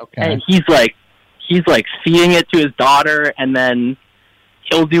 Okay. And he's like feeding it to his daughter, and then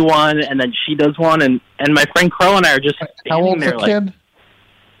he'll do one, and then she does one, and my friend Crow and I are just standing there. How old's the kid?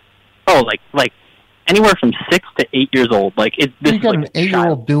 Oh, like anywhere from 6 to 8 years old. Like this. You got an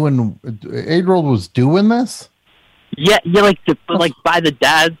 8-year-old doing. 8-year-old was doing this. Yeah, by the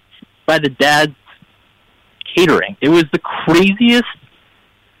dad's catering. It was the craziest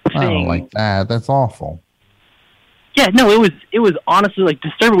thing. I don't like that. That's awful. Yeah, no, it was honestly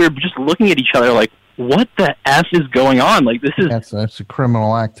disturbing. We were just looking at each other like, what the F is going on? Like this is that's a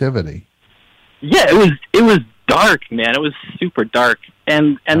criminal activity. Yeah, it was dark, man. It was super dark.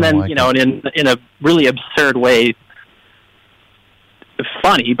 And then in a really absurd way,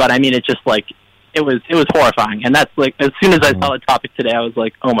 funny, but I mean it just it was horrifying. And that's as soon as I saw the topic today, I was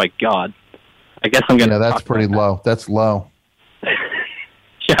like, oh my God. I guess I'm gonna. Yeah, that's pretty low. That's low.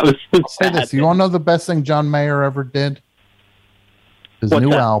 Yeah, it was so I'll say this. You want to know the best thing John Mayer ever did? His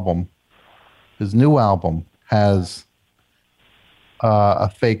new album has a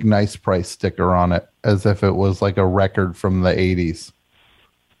fake Nice Price sticker on it, as if it was like a record from the 80s.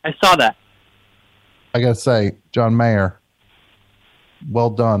 I saw that. I gotta say, John Mayer,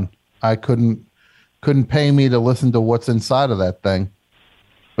 well done. I couldn't pay me to listen to what's inside of that thing,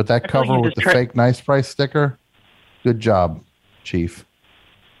 but that cover with the fake Nice Price sticker, good job, Chief.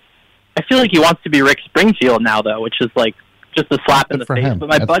 I feel like he wants to be Rick Springfield now, though, which is like just a slap in the face. Him. But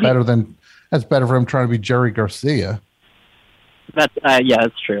that's better for him trying to be Jerry Garcia. That's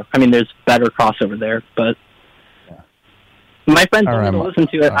that's true. I mean, there's better crossover there, but my friends don't want to listen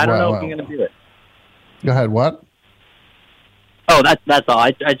to it. I don't know if I'm going to do it. Go ahead. What? Oh, that's all.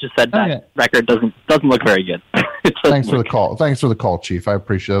 I just said that record doesn't look very good. Thanks for the call. Thanks for the call, Chief. I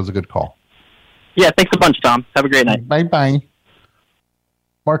appreciate it. That was a good call. Yeah, thanks a bunch, Tom. Have a great night. Bye-bye.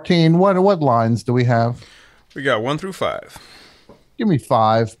 Martine, what lines do we have? We got 1 through 5. Give me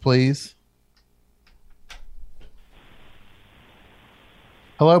 5, please.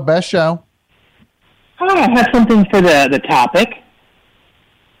 Hello, Best Show. Hi, I have something for the topic.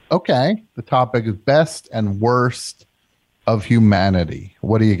 Okay. The topic is best and worst of humanity.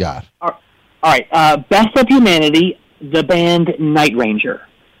 What do you got? All right. Best of humanity, the band Night Ranger.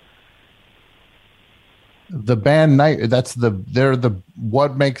 The band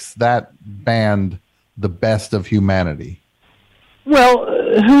what makes that band the best of humanity? Well,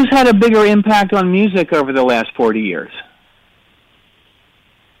 who's had a bigger impact on music over the last 40 years?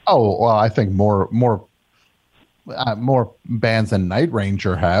 Oh, well, I think more bands than Night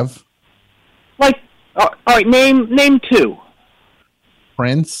Ranger have. Like, all right, name 2.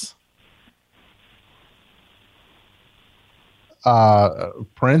 Prince.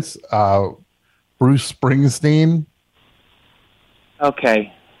 Bruce Springsteen.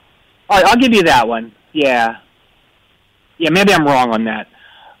 Okay. All right, I'll give you that one. Yeah. Yeah, maybe I'm wrong on that.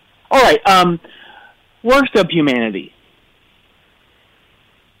 All right, worst of humanity.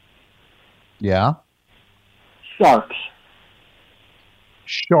 Yeah. Sharks.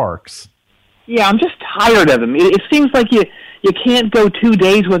 Yeah, I'm just tired of them. It seems like you can't go 2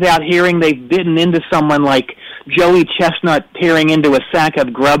 days without hearing they've bitten into someone like Joey Chestnut tearing into a sack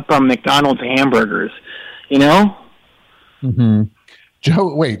of grub from McDonald's hamburgers. You know? Mm-hmm.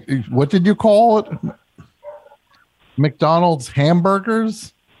 Joe, wait, what did you call it? McDonald's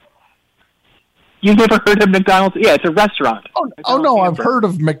hamburgers? You've never heard of McDonald's? Yeah, it's a restaurant. Oh no, I've heard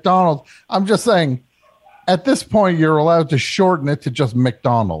of McDonald's. I'm just saying, at this point, you're allowed to shorten it to just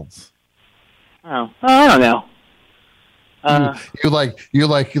McDonald's. Oh, I don't know. You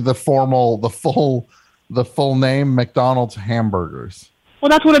like the full name, McDonald's hamburgers. Well,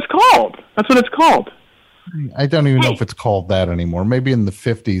 that's what it's called. I don't even know if it's called that anymore. Maybe in the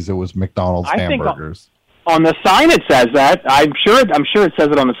 50s it was McDonald's hamburgers. On the sign it says that. I'm sure it says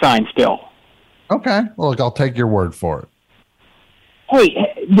it on the sign still. Okay. Well, look, I'll take your word for it. Hey,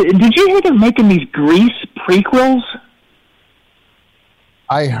 did you hear they're making these Grease prequels?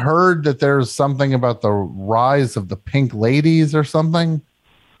 I heard that there's something about the rise of the Pink Ladies or something.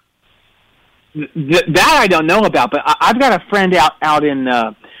 That I don't know about, but I've got a friend out in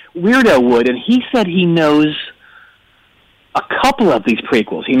Weirdo Wood, and he said he knows a couple of these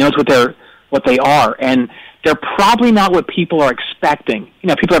prequels. He knows what they are, and they're probably not what people are expecting. You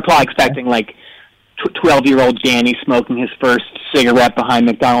know, people are probably expecting like 12-year-old Danny smoking his first cigarette behind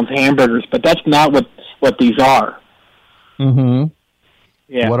McDonald's hamburgers, but that's not what these are. Mm-hmm.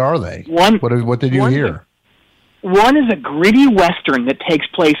 Yeah. What are they? What did you hear? One is a gritty Western that takes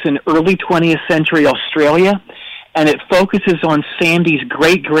place in early 20th century Australia, and it focuses on Sandy's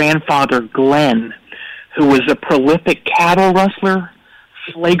great-grandfather, Glenn, who was a prolific cattle rustler,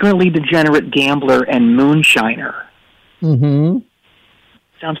 flagrantly degenerate gambler, and moonshiner. Mm-hmm.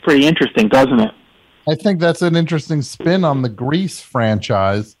 Sounds pretty interesting, doesn't it? I think that's an interesting spin on the Grease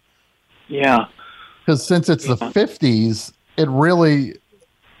franchise. Yeah. Because since it's the 50s, it really...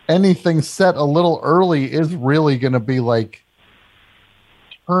 anything set a little early is really going to be like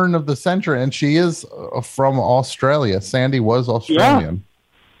turn of the century, and she is from Australia. Sandy was Australian.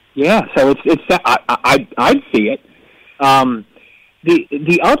 Yeah. So it's I'd see it.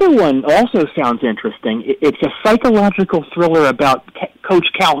 The other one also sounds interesting. It's a psychological thriller about Coach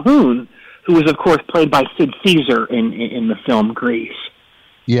Calhoun, who was of course played by Sid Caesar in the film Grease.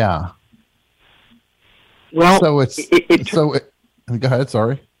 Yeah. Well, so go ahead.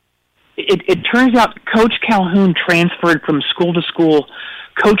 Sorry. It turns out Coach Calhoun transferred from school to school,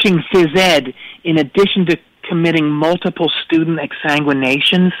 coaching phys ed, in addition to committing multiple student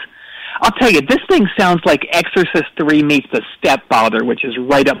exsanguinations. I'll tell you, this thing sounds like Exorcist 3 meets The Stepfather, which is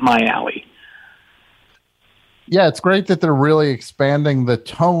right up my alley. Yeah, it's great that they're really expanding the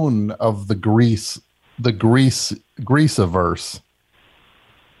tone of the Grease-averse.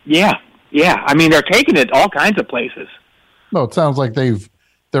 Yeah. I mean, they're taking it all kinds of places. No, it sounds like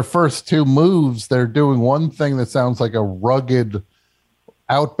their first two moves, they're doing one thing that sounds like a rugged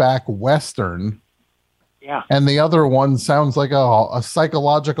outback Western. Yeah. And the other one sounds like a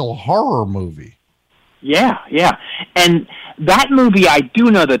psychological horror movie. Yeah. And that movie, I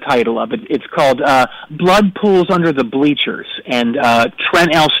do know the title of it. It's called Blood Pools Under the Bleachers. And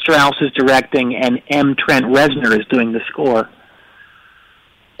Trent L. Strauss is directing, and M. Trent Reznor is doing the score.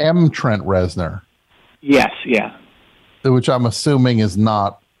 M. Trent Reznor? Yes, yeah. Which I'm assuming is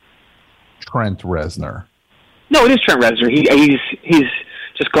not Trent Reznor. No, it is Trent Reznor. He's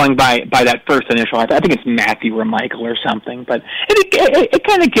just going by that first initial. I think it's Matthew or Michael or something. But it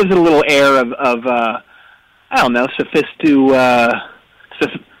kind of gives it a little air of I don't know,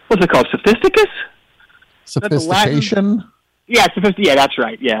 What's it called? Sophisticus? Sophistication? Yeah, yeah, that's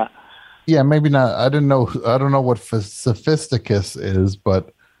right. Yeah. Yeah, maybe not. I don't know what Sophisticus is,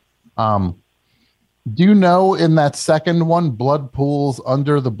 but do you know in that second one, blood pools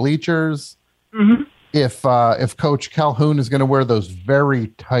under the bleachers? Mm-hmm. If Coach Calhoun is going to wear those very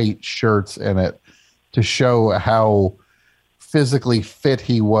tight shirts in it to show how physically fit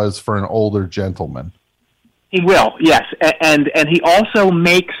he was for an older gentleman. He will, yes, and he also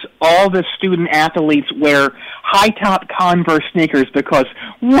makes all the student athletes wear high top Converse sneakers because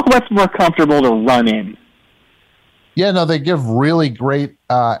what's more comfortable to run in? Yeah, no, they give really great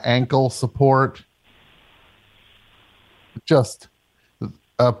ankle support. Just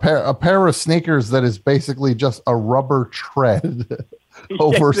a pair of sneakers that is basically just a rubber tread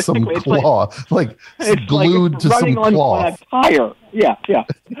over some cloth, like it's glued to some cloth. On a tire, yeah,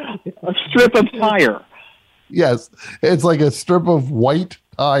 a strip of tire. Yes, it's like a strip of white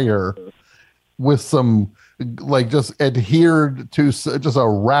tire with some, like, just adhered to just a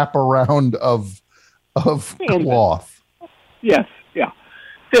wraparound of cloth. Yes, yeah,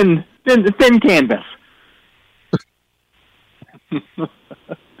 thin canvas. This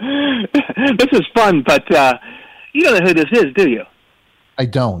is fun, but you don't know who this is, do you? I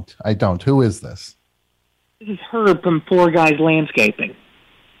don't. Who is this? This is Herb from Four Guys Landscaping.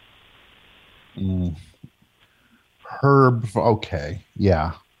 Herb, okay,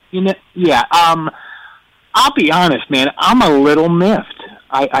 yeah. Yeah. I'll be honest, man. I'm a little miffed.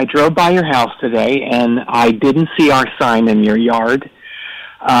 I drove by your house today, and I didn't see our sign in your yard.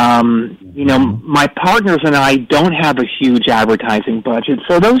 My partners and I don't have a huge advertising budget,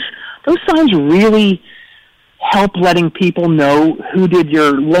 so those signs really help letting people know who did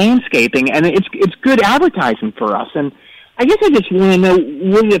your landscaping, and it's good advertising for us. And I guess I just want to know,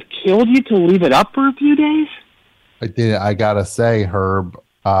 would it have killed you to leave it up for a few days? I gotta say, Herb,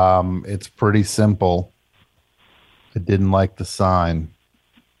 it's pretty simple. I didn't like the sign.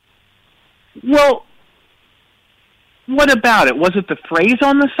 Well, what about it? Was it the phrase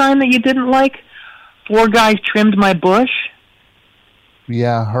on the sign that you didn't like? Four guys trimmed my bush?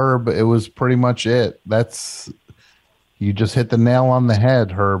 Yeah, Herb, it was pretty much it. You just hit the nail on the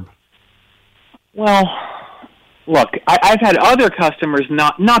head, Herb. Well, look, I've had other customers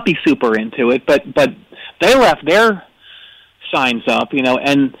not be super into it, but they left their signs up,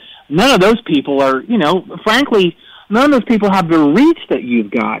 and none of those people are, frankly, none of those people have the reach that you've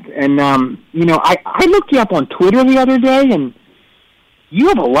got. And, I looked you up on Twitter the other day, and you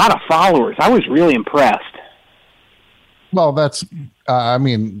have a lot of followers. I was really impressed. Well, that's,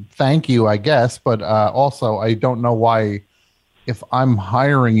 thank you, I guess. But also, I don't know why, if I'm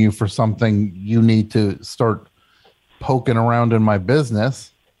hiring you for something, you need to start poking around in my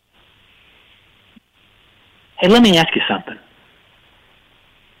business. Hey, let me ask you something.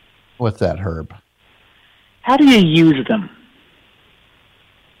 What's that, Herb? How do you use them?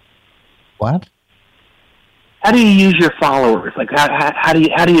 What? How do you use your followers? Like, how do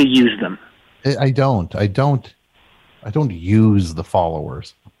you use them? I don't use the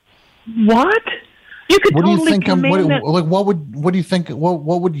followers. What? You could what totally do you think? What do you think?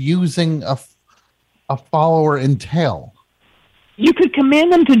 What would using a follower entail? You could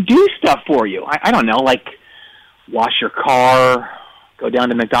command them to do stuff for you. I don't know, like wash your car, go down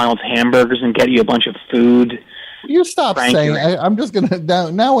to McDonald's hamburgers and get you a bunch of food. You stop saying. I'm just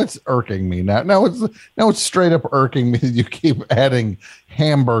gonna now. It's irking me. Now it's straight up irking me that you keep adding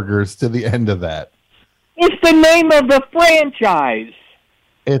hamburgers to the end of that. It's the name of the franchise.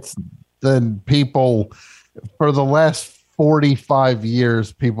 It's the people for the last 45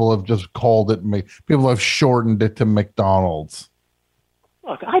 years. People have just called it. People have shortened it to McDonald's.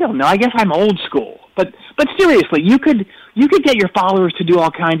 Look, I don't know. I guess I'm old school, but seriously, you could get your followers to do all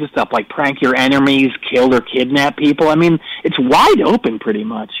kinds of stuff, like prank your enemies, kill or kidnap people. I mean, it's wide open, pretty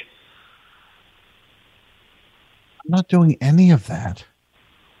much. I'm not doing any of that.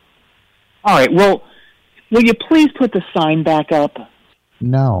 All right. Well, will you please put the sign back up?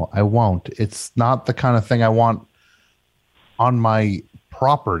 No, I won't. It's not the kind of thing I want on my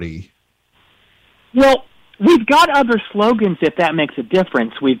property. Well, we've got other slogans, if that makes a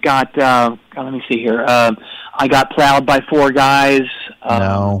difference. We've got, let me see here. I got plowed by four guys.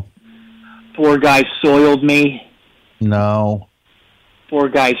 No. Four guys soiled me. No. Four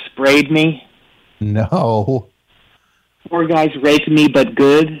guys sprayed me. No. Four guys raped me, but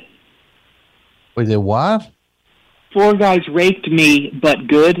good. Wait, they what? Four guys raped me, but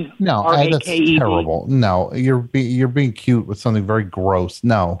good. No, that's terrible. No, you're being cute with something very gross.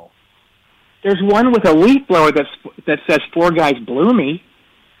 No. There's one with a leaf blower that says four guys blew me.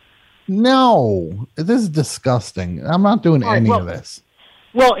 No, this is disgusting. I'm not doing any of this.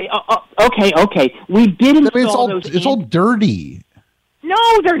 Well, okay. We did install those. It's all dirty. No,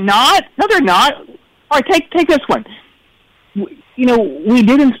 they're not. No, they're not. All right, take this one. We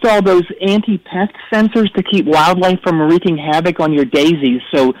did install those anti-pest sensors to keep wildlife from wreaking havoc on your daisies.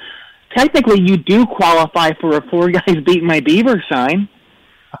 So technically, you do qualify for a 4 guys beat my beaver sign.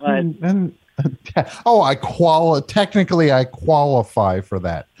 Technically, I qualify for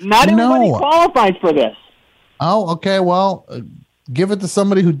that. Not everybody qualifies for this. Oh, okay. Well, give it to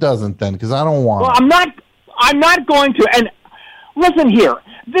somebody who doesn't then, because I don't want. Well, I'm not going to. And listen here,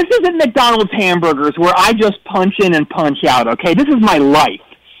 this isn't McDonald's hamburgers where I just punch in and punch out. Okay, this is my life.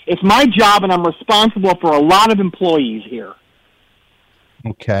 It's my job, and I'm responsible for a lot of employees here.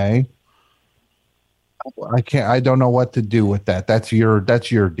 Okay. I don't know what to do with that. That's your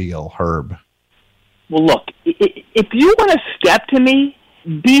deal, Herb. Well, look, if you want to step to me,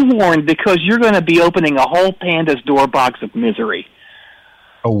 be warned, because you're going to be opening a whole Panda's Door box of misery.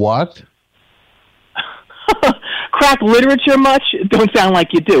 A what? Crack literature much? Don't sound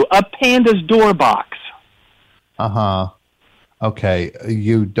like you do. A Panda's Door box. Uh-huh. Okay,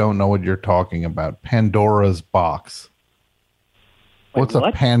 you don't know what you're talking about. Pandora's box. What's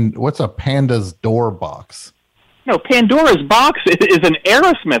a Panda's Door box? No, Pandora's box is an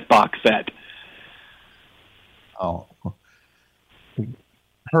Aerosmith box set. Oh.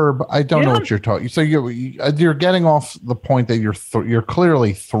 Herb, I don't know what you're talking. So you're getting off the point that you're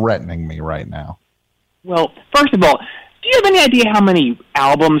clearly threatening me right now. Well, first of all, do you have any idea how many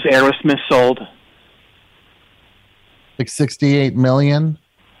albums Aerosmith sold? Like 68 million.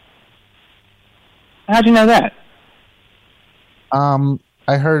 How'd you know that?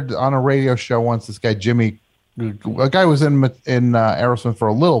 I heard on a radio show once this guy Jimmy, a guy was in Aerosmith for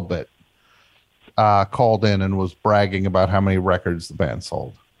a little bit, called in and was bragging about how many records the band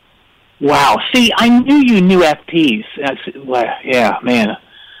sold. Wow! See, I knew you knew FPs. Yeah, man,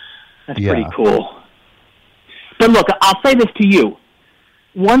 that's pretty cool. But look, I'll say this to you: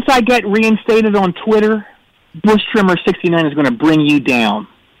 once I get reinstated on Twitter, Bush Trimmer 69 is going to bring you down.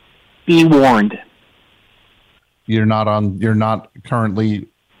 Be warned. You're not currently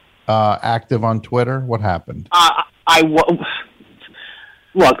active on Twitter? What happened?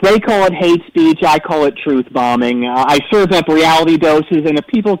 Look, they call it hate speech. I call it truth bombing. I serve up reality doses, and if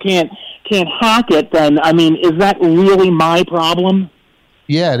people can't hack it, then, I mean, is that really my problem?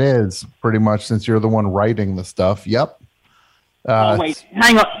 Yeah, it is, pretty much, since you're the one writing the stuff. Yep. Wait,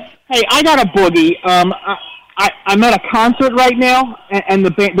 hang on. Hey, I got a boogie. I'm at a concert right now, and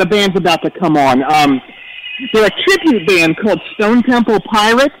the band's about to come on. They're a tribute band called Stone Temple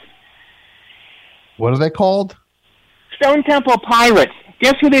Pirates. What are they called? Stone Temple Pirates.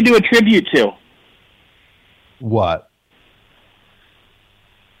 Guess who they do a tribute to? What?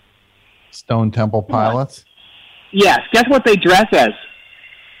 Stone Temple Pilots? Yes. Guess what they dress as?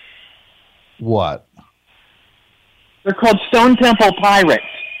 What? They're called Stone Temple Pirates.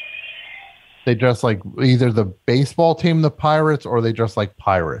 They dress like either the baseball team, the Pirates, or they dress like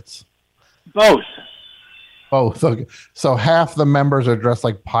pirates? Both. Both. Okay. So half the members are dressed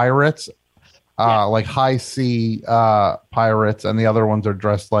like pirates, like high sea pirates, and the other ones are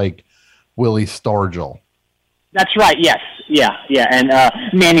dressed like Willie Stargell. That's right. Yes. Yeah. And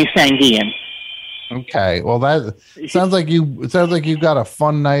Manny Sanguian. Okay. Well, that sounds like you got a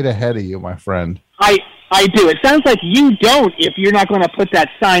fun night ahead of you, my friend. I do. It sounds like you don't if you're not going to put that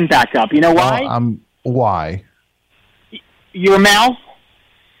sign back up. You know why? Why? Your mouth?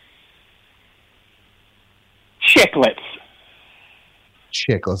 Chiclets.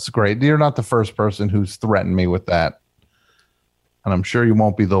 Chiclets, great. You're not the first person who's threatened me with that. And I'm sure you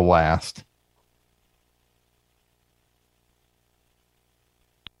won't be the last.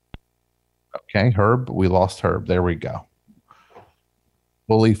 Okay, Herb. We lost Herb. There we go.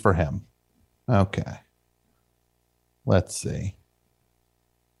 Bully for him. Okay. Let's see.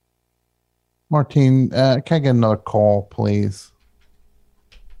 Martine, can I get another call, please?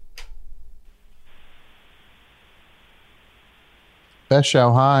 Best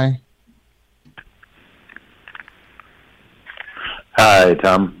Show, hi. Hi,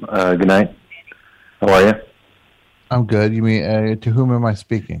 Tom. Good night. How are you? I'm good. You mean, to whom am I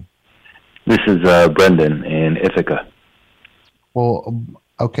speaking? This is Brendan in Ithaca. Well,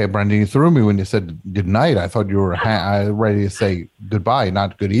 okay, Brendan, you threw me when you said good night. I thought you were ready to say goodbye,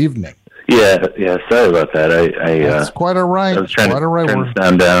 not good evening. Yeah. Sorry about that. That's quite all right. I was trying to turn the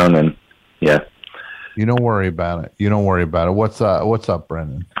sound down, and yeah. You don't worry about it. What's up,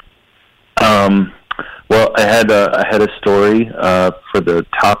 Brendan? Well, I had a story for the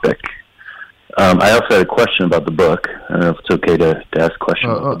topic. I also had a question about the book. I don't know if it's okay to ask a question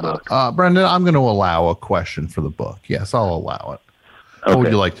about the book. Brendan, I'm going to allow a question for the book. Yes, I'll allow it. What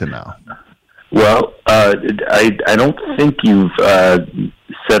would you like to know? Well, I don't think you've said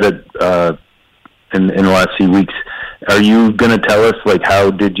it in the last few weeks. Are you going to tell us, like, how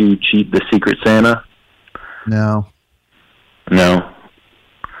did you cheat the Secret Santa? No. No,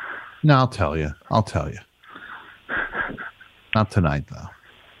 I'll tell you. Not tonight,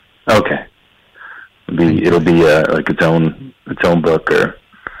 though. Okay. It'll be like its own book, or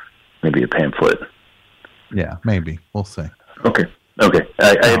maybe a pamphlet. Yeah, maybe. We'll see. Okay.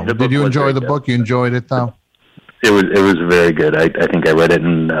 Did you enjoy the book? You enjoyed it, though? It was very good. I think I read it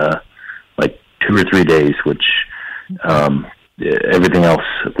in like 2 or 3 days, which everything else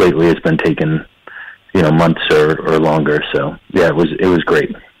lately has been taken, months or longer. So yeah, it was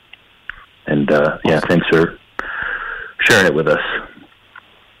great. And thanks for sharing it with us.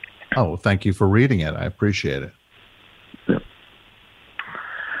 Oh, well, thank you for reading it. I appreciate it. Yeah.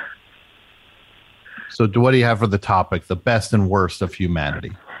 So what do you have for the topic, the best and worst of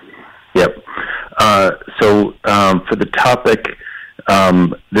humanity? Yep. So for the topic,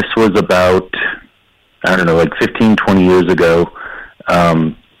 this was about, I don't know, like 15, 20 years ago.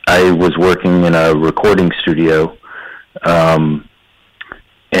 I was working in a recording studio. And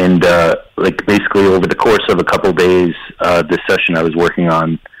like basically over the course of a couple days, this session I was working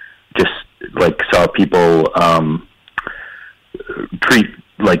on just like saw people treat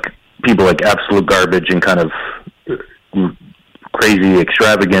like people like absolute garbage and kind of crazy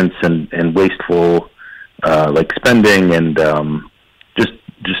extravagance and wasteful like spending and just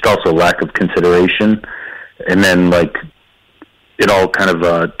also lack of consideration. And then like it all kind of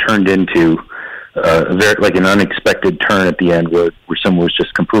turned into like an unexpected turn at the end where someone was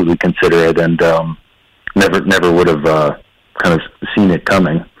just completely considerate and never would have kind of seen it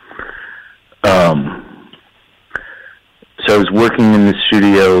coming. So I was working in the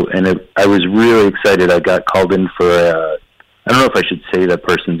studio, and I was really excited. I got called in for I don't know if I should say that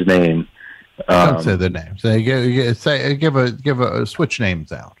person's name. Don't say their names. Give a switch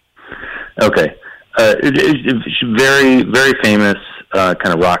names out. Okay. Very, very famous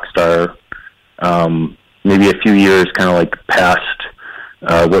kind of rock star. Maybe a few years kind of like past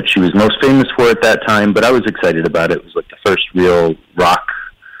what she was most famous for at that time, but I was excited about it. It was like the first real rock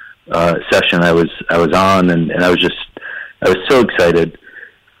session I was on, and I was so excited.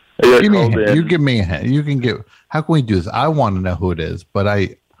 Give me a hint. You give me a hint. You can give. How can we do this? I want to know who it is, but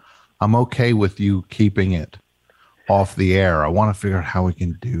I'm okay with you keeping it off the air. I want to figure out how we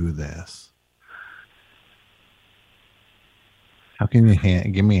can do this. How can you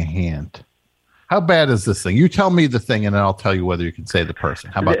give me a hint? How bad is this thing? You tell me the thing, and then I'll tell you whether you can say the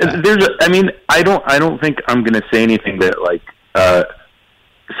person. How about that? I don't think I'm going to say anything that like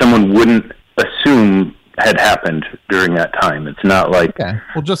someone wouldn't assume had happened during that time. It's not like okay.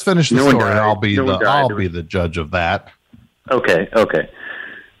 We'll just finish the story. I'll be the judge of that. Okay.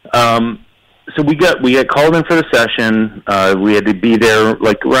 So we got called in for the session. We had to be there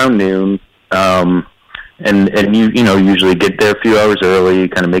like around noon. And you usually get there a few hours early,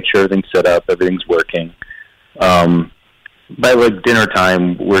 kind of make sure everything's set up, everything's working. By like dinner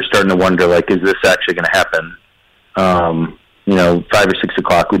time, we're starting to wonder, like, is this actually going to happen? 5 or 6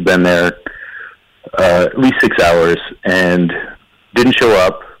 o'clock, we'd been there at least 6 hours and didn't show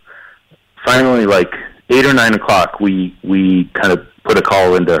up. Finally, like 8 or 9 o'clock, we kind of put a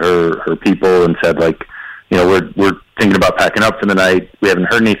call into her people and said, like, we're thinking about packing up for the night. We haven't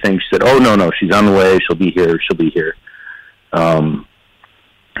heard anything. She said, oh, no, she's on the way. She'll be here.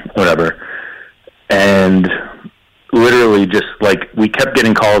 Whatever. And literally just like we kept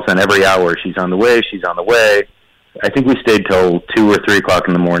getting calls on every hour. She's on the way. I think we stayed till 2 or 3 o'clock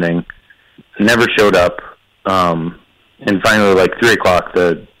in the morning. Never showed up. And finally, like 3 o'clock,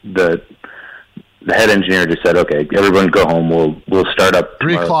 the head engineer just said, okay, everyone go home. We'll start up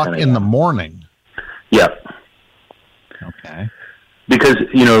 3 o'clock in the morning. Yeah. Okay. Because,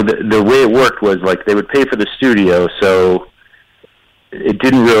 the way it worked was like they would pay for the studio, so it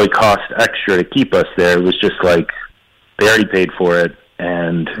didn't really cost extra to keep us there. It was just like they already paid for it,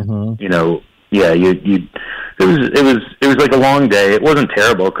 and it was like a long day. It wasn't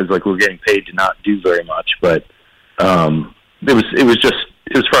terrible because like we were getting paid to not do very much, but it was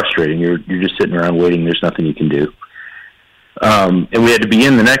frustrating. You're just sitting around waiting. There's nothing you can do. And we had to be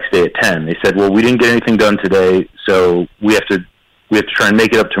in the next day at 10. They said, well, we didn't get anything done today, so we have to try and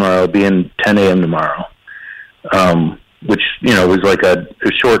make it up tomorrow, be in 10 a.m. tomorrow, which, was like a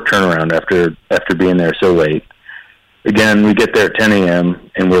short turnaround after being there so late. Again, we get there at 10 a.m.,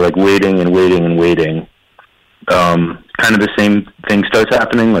 and we're like waiting and waiting and waiting. Kind of the same thing starts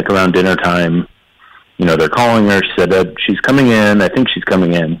happening, like around dinner time. They're calling her. She said that she's coming in. I think she's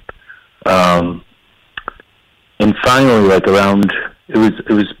coming in. And finally, like around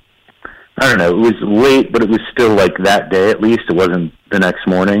was I don't know, it was late, but it was still like that day at least. It wasn't the next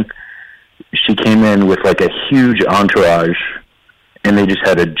morning. She came in with like a huge entourage, and they just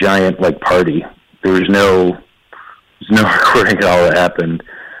had a giant like party. There was no recording at all that happened.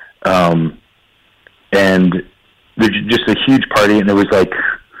 And there's just a huge party, and it was like,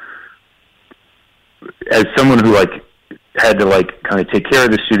 as someone who like had to like kind of take care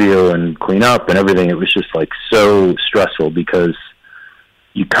of the studio and clean up and everything, it was just like so stressful because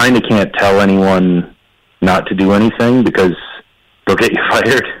you kind of can't tell anyone not to do anything because they'll get you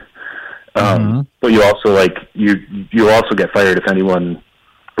fired. But you also like you also get fired if anyone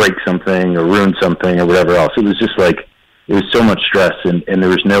breaks something or ruins something or whatever else. It was just like, it was so much stress, and there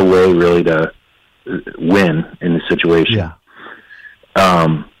was no way really to win in the situation. Yeah.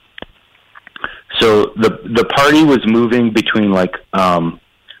 So the party was moving between like our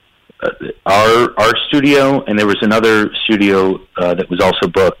studio, and there was another studio that was also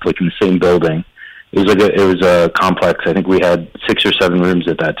booked like in the same building. It was a complex. I think we had 6 or 7 rooms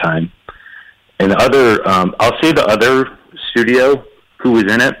at that time. And the other, I'll say the other studio who was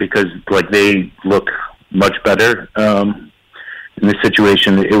in it because like they look much better in this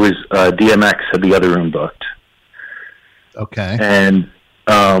situation. It was DMX had the other room booked. Okay. And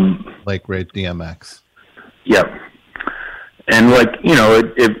like great DMX. Yep. And like, you know,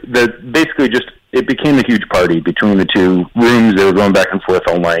 basically just it became a huge party between the two rooms. They were going back and forth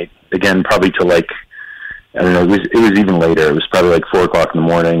all night. Again, probably to like, I don't know, it was even later. It was probably like 4 o'clock in the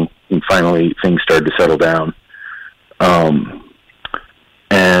morning, and finally things started to settle down.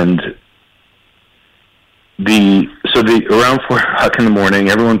 And around 4 o'clock in the morning,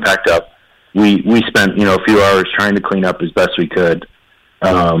 everyone packed up. We spent, you know, a few hours trying to clean up as best we could.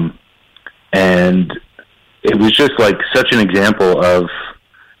 And it was just like such an example of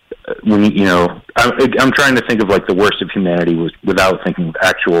when, you know, I'm trying to think of like the worst of humanity without thinking of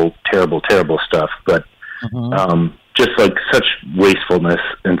actual terrible, terrible stuff, but just like such wastefulness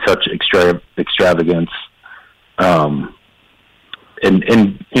and such extravagance, and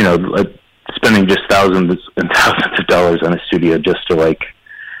you know, like spending just thousands and thousands of dollars on a studio just to like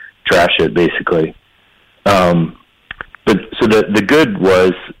trash it, basically. But so the good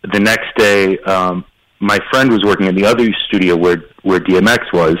was the next day, my friend was working in the other studio where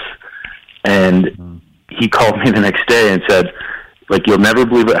DMX was, and he called me the next day and said, like, you'll never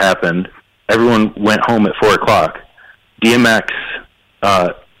believe what happened. Everyone went home at 4 o'clock. DMX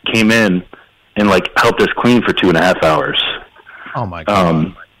came in and like helped us clean for 2.5 hours. Oh my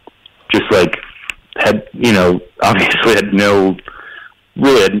God. Just like had, you know, obviously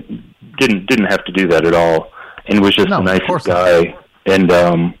didn't have to do that at all, and was just the nicest guy. And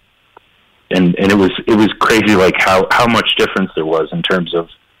it was crazy, like how much difference there was in terms of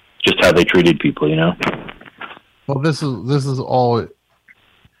just how they treated people, you know. Well, this is all.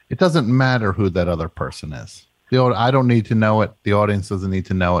 It doesn't matter who that other person is. I don't need to know it. The audience doesn't need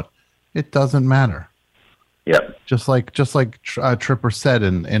to know it. It doesn't matter. Yeah. Just like Tripper said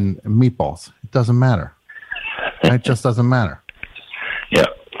in Meatballs, it doesn't matter. It just doesn't matter. Yeah.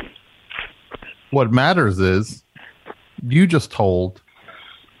 What matters is you just told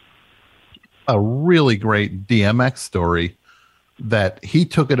a really great DMX story that he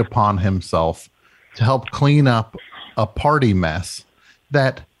took it upon himself to help clean up a party mess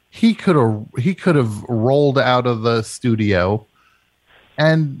that he could have rolled out of the studio,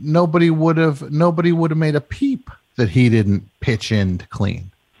 and nobody would have made a peep that he didn't pitch in to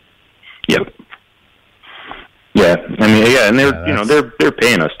clean. Yep. Yeah, I mean, yeah, and they're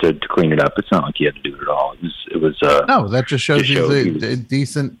paying us to clean it up. It's not like he had to do it at all. It was no, that just shows he's a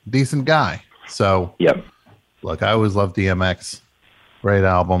decent guy. So yep. Look, I always loved DMX. Great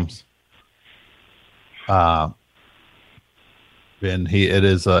albums. And it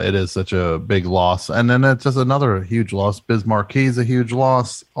is such a big loss. And then it's just another huge loss. Biz Marquis' a huge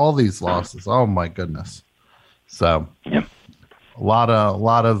loss. All these losses. Oh my goodness. So yeah. a lot of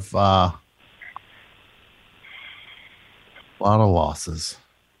losses.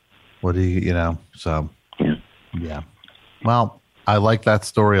 What do you know? So yeah. Well, I like that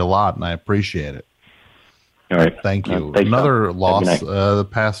story a lot, and I appreciate it. All right. Thank you. Another loss the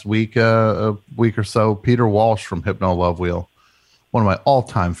past week, a week or so. Peter Walsh from Hypno Love Wheel, one of my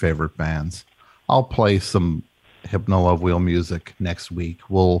all-time favorite bands. I'll play some Hypno Love Wheel music next week.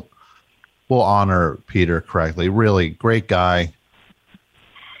 We'll honor Peter correctly. Really great guy.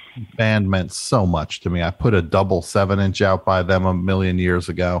 Band meant so much to me. I put a double 7-inch out by them a million years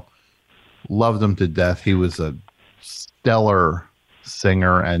ago. Loved him to death. He was a stellar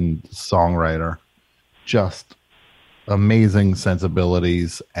singer and songwriter. Just amazing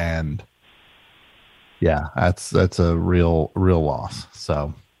sensibilities, and Yeah, that's a real loss.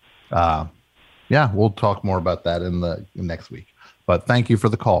 So, yeah, we'll talk more about that in the next week. But thank you for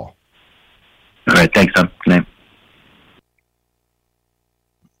the call. All right, thanks, Tom. Good night.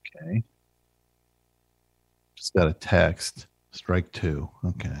 Okay. Just got a text. Strike 2.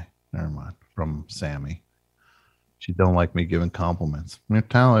 Okay, never mind. From Sammy. She don't like me giving compliments.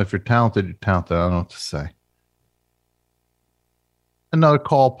 If you're talented, you're talented. I don't know what to say. Another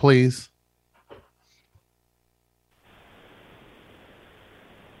call, please.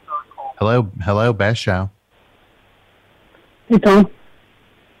 Hello, Best Show. Hey, Tom.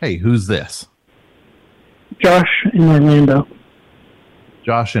 Hey, who's this? Josh in Orlando.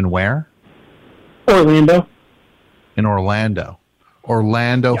 Josh in where? Orlando. In Orlando.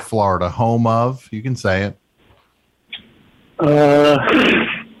 Orlando, yeah. Florida. Home of, you can say it.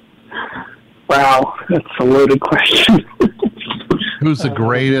 Wow, that's a loaded question. Who's the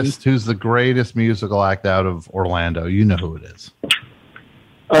greatest musical act out of Orlando? You know who it is.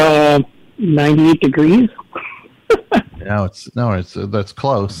 98 Degrees. That's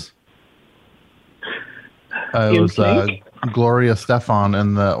close. It was Gloria Stefan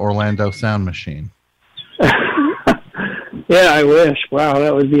and the Orlando Sound Machine. Yeah, I wish. Wow,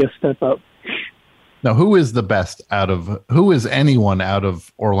 that would be a step up. Now, who is anyone out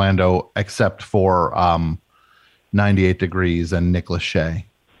of Orlando except for 98 Degrees and Nick Lachey?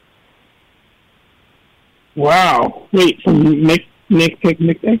 Wow. Wait, from Nick? No, it's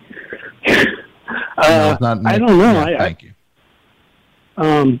not Nick. I don't know. Yeah, thank you.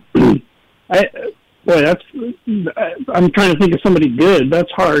 I'm trying to think of somebody good.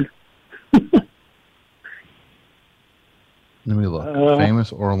 That's hard. Let me look.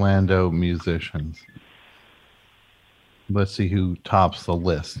 Famous Orlando musicians. Let's see who tops the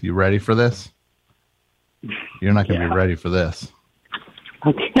list. You ready for this? You're not going to be ready for this.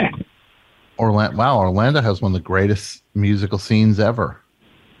 Okay. Orlando has one of the greatest musical scenes ever.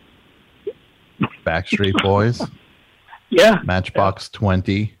 Backstreet Boys. Yeah. Matchbox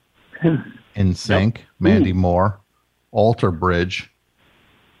 20. NSYNC. Mandy Moore. Alter Bridge.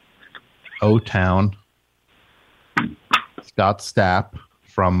 O-Town. Scott Stapp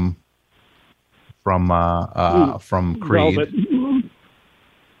from Creed.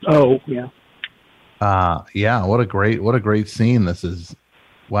 Oh yeah. Yeah. What a great scene this is.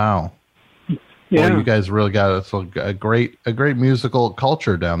 Wow. Yeah. Well, you guys really got a great musical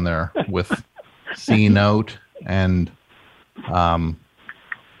culture down there with C Note and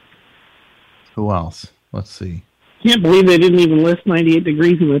who else? Let's see. Can't believe they didn't even list 98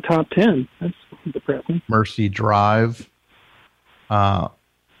 Degrees in the top 10. That's depressing. Mercy Drive.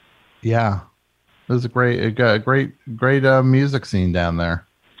 Yeah, there's a great music scene down there.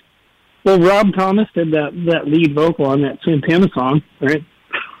 Well, Rob Thomas did that lead vocal on that Santana song, right?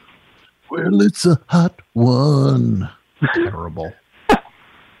 Well, it's a hot one. Terrible.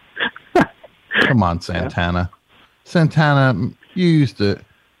 Come on, Santana. Santana, you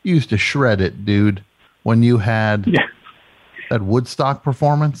used to shred it, dude. When you had that Woodstock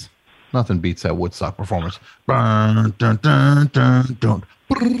performance. Nothing beats that Woodstock performance. Who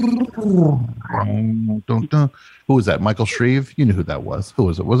was that? Michael Shreve? You knew who that was. Who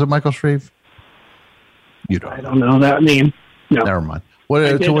was it? Was it Michael Shreve? You don't. I don't know that name. No. Never mind. What do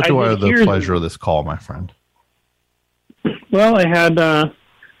I have the pleasure of this call, my friend? Well, I had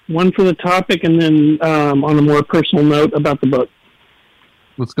one for the topic, and then on a more personal note about the book.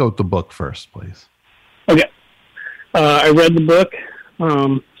 Let's go with the book first, please. Okay. I read the book.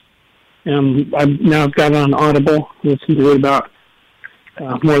 I've got it on Audible. Listened to it about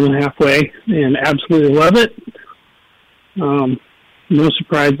more than halfway, and absolutely love it. No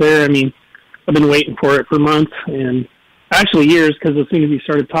surprise there. I mean, I've been waiting for it for months, and actually years, because as soon as he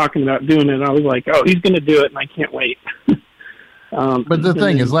started talking about doing it, I was like, oh, he's going to do it, and I can't wait. But the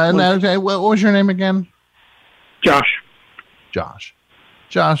thing is, what was your name again? Josh.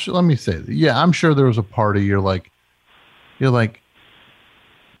 Josh, let me say that. Yeah, I'm sure there was a party you're like,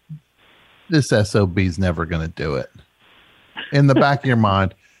 this SOB's never going to do it. In the back of your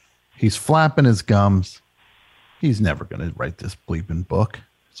mind, he's flapping his gums. He's never going to write this bleeping book.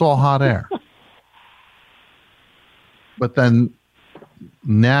 It's all hot air. But then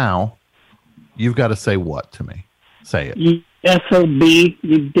now you've got to say what to me? Say it. SOB,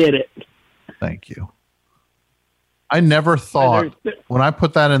 you did it. Thank you. I never thought, when I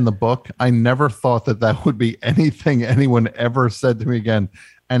put that in the book, I never thought that would be anything anyone ever said to me again.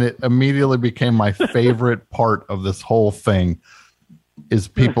 And it immediately became my favorite part of this whole thing is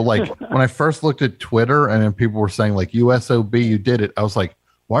people like, when I first looked at Twitter and then people were saying like, USOB, you did it. I was like,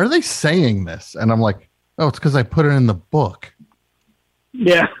 why are they saying this? And I'm like, oh, it's because I put it in the book.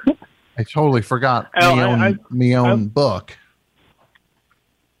 Yeah. I totally forgot Oh, me own book.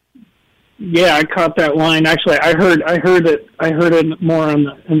 Yeah, I caught that line. Actually, I heard it more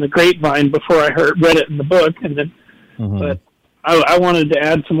in the grapevine before I read it in the book, and then, but I wanted to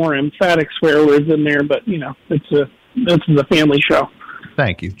add some more emphatic swear words in there. But this is a family show.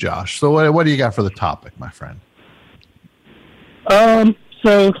 Thank you, Josh. So what do you got for the topic, my friend?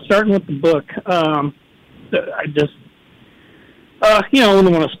 So starting with the book, I just, I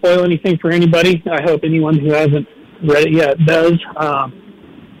wouldn't want to spoil anything for anybody. I hope anyone who hasn't read it yet does.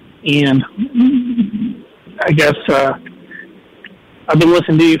 And I guess I've been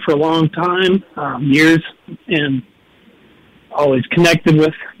listening to you for a long time, years, and always connected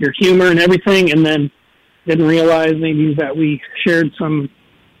with your humor and everything, and then didn't realize maybe that we shared some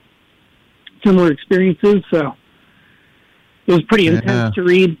similar experiences. So it was pretty intense to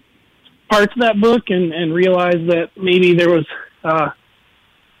read parts of that book and realize that maybe there was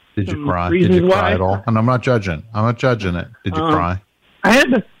Did you cry? Did you cry at all? And I'm not judging. I'm not judging it. Did you cry?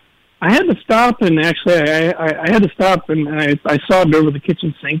 I had to stop, and actually, I had to stop, and I sobbed over the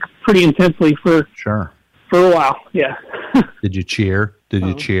kitchen sink pretty intensely for a while. Yeah. Did you cheer? Did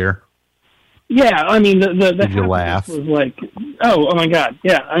you cheer? Yeah, I mean the Did you laugh? Was like, oh my God,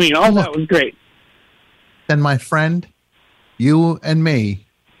 yeah. I mean, all that was great. Then, my friend, you and me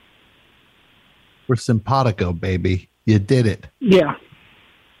were simpatico, baby. You did it. Yeah.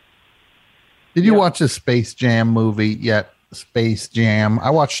 Did you watch the Space Jam movie yet? Space Jam. I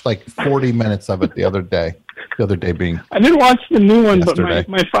watched like 40 minutes of it the other day. The other day being I didn't watch the new one, yesterday. but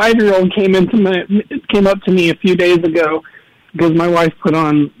my 5-year-old came up to me a few days ago because my wife put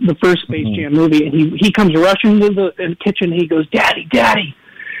on the first Space Jam movie, and he comes rushing to the kitchen. He goes, Daddy,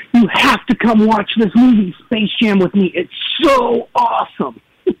 you have to come watch this movie, Space Jam, with me. It's so awesome.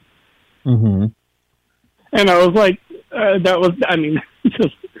 And I was like,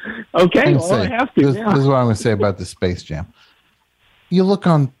 just okay. Well, I have to. This is what I'm going to say about the Space Jam. You look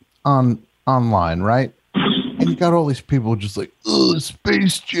online, right? And you got all these people just like, oh,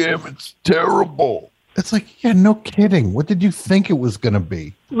 Space Jam, it's terrible. It's like, yeah, no kidding. What did you think it was going to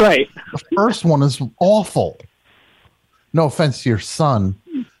be? Right. The first one is awful. No offense to your son,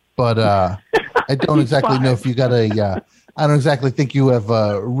 but I don't exactly know if you got I don't exactly think you have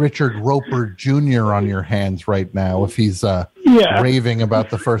Richard Roper Jr. on your hands right now if he's raving about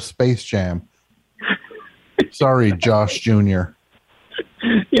the first Space Jam. Sorry, Josh Jr.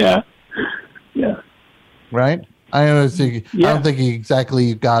 Yeah. Right? I don't think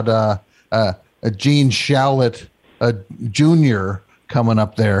you got a Gene Shalit Jr. coming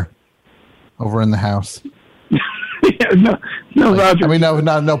up there over in the house. No, Roger. I mean,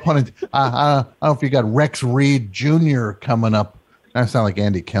 no pun intended. I don't know if you got Rex Reed Jr. coming up. I sound like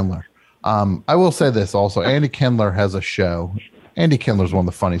Andy Kindler. I will say this also. Andy Kindler has a show. Andy Kindler is one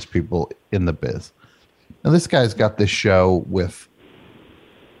of the funniest people in the biz. Now, this guy's got this show with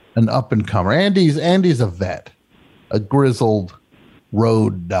an up-and-comer. Andy's a vet, a grizzled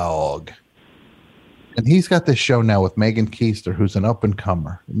road dog. And he's got this show now with Megan Keister, who's an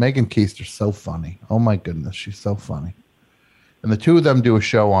up-and-comer. Megan Keister's so funny. Oh, my goodness. She's so funny. And the two of them do a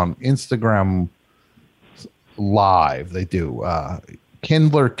show on Instagram Live. They do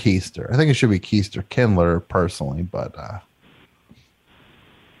Kindler Keister. I think it should be Keister Kindler personally, but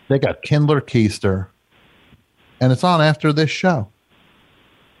they got Kindler Keister. And it's on after this show.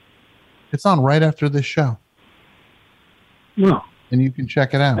 It's on right after this show. No. And you can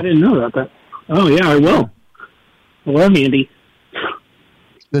check it out. I didn't know about that. Oh, yeah, I will. I love Andy.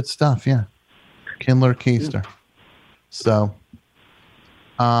 Good stuff, yeah. Kindler Keister. Yeah. So,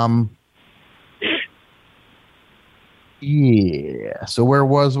 yeah. So where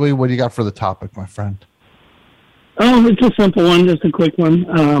was we? What do you got for the topic, my friend? Oh, it's a simple one, just a quick one.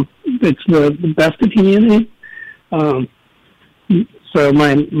 It's the best of humanity. So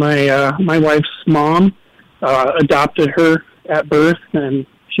my wife's mom adopted her at birth, and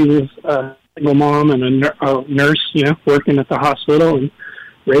she was a single mom and a nurse, working at the hospital, and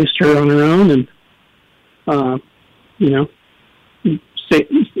raised her on her own, and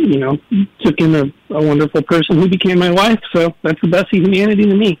took in a wonderful person who became my wife. So that's the best of humanity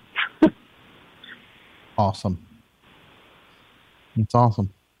to me. Awesome. It's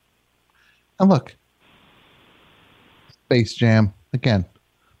awesome. And look, Space Jam again.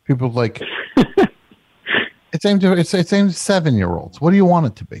 People like it's aimed to 7-year-olds. What do you want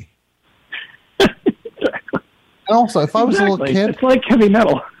it to be? Exactly. And also, if I was a little kid, it's like heavy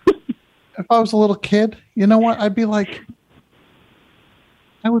metal. If I was a little kid, you know what? I would be like,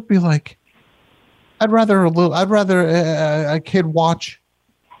 I'd rather a kid watch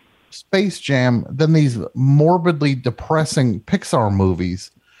Space Jam than these morbidly depressing Pixar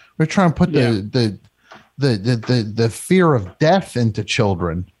movies We're trying to put the fear of death into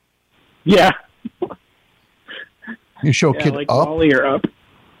children. Yeah. You show a kid like Up. WALL-E or Up.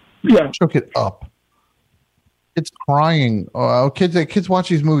 Yeah. Show a kid Up. Kids crying. Oh, kids watch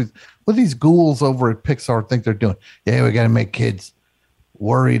these movies. What these ghouls over at Pixar think they're doing? Yeah, we got to make kids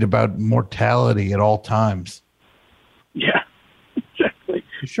worried about mortality at all times. Yeah. Exactly.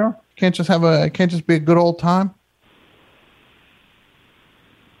 You sure? Can't just be a good old time?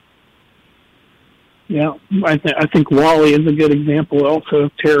 Yeah, I think WALL-E is a good example also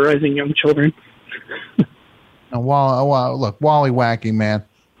of terrorizing young children. And look, Wally Wacky Man.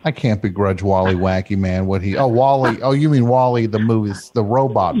 I can't begrudge Wally Wacky Man. Wally. Oh, you mean Wally the movies, the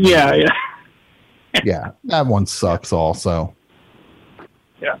robot movie. Yeah. Yeah, that one sucks also.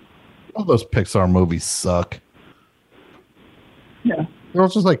 Yeah. All those Pixar movies suck. Yeah. They're all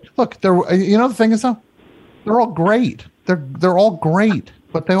just like, look, the thing is though, they're all great. They're all great,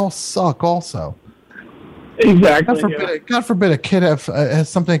 but they all suck also. Exactly. God forbid a kid has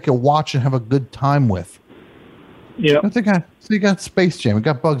something they can watch and have a good time with. Yeah. So you got Space Jam. You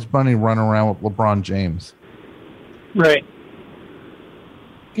got Bugs Bunny running around with LeBron James. Right.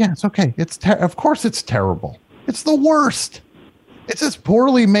 Yeah, it's okay. Of course it's terrible. It's the worst. It's as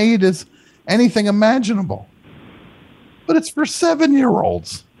poorly made as anything imaginable. But it's for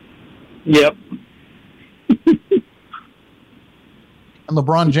 7-year-olds. Yep. And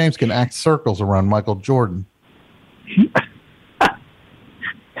LeBron James can act circles around Michael Jordan.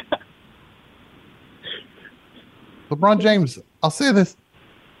 LeBron James, I'll say this.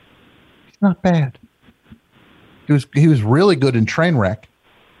 He's not bad. He was really good in Trainwreck.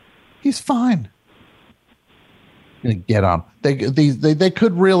 He's fine. Gonna get on. They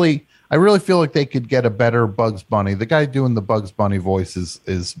could really. I really feel like they could get a better Bugs Bunny. The guy doing the Bugs Bunny voice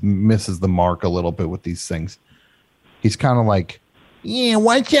is misses the mark a little bit with these things. He's kind of like, yeah,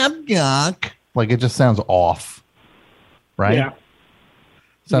 what's up, Doc? Like it just sounds off, right? Yeah.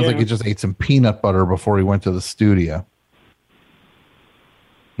 Sounds like he just ate some peanut butter before he went to the studio.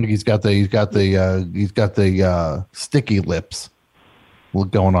 He's got the sticky lips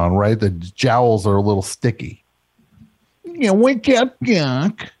going on, right? The jowls are a little sticky. Yeah, what's up,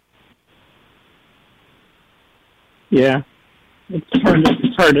 Doc? Yeah. It's hard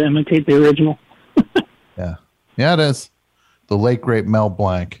to imitate the original. Yeah. Yeah, it is. The late, great Mel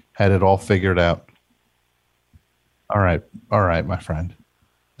Blanc had it all figured out. All right, my friend.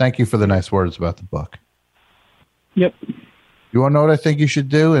 Thank you for the nice words about the book. Yep. You want to know what I think you should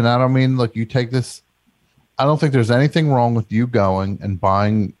do? And I don't mean, look, you take this. I don't think there's anything wrong with you going and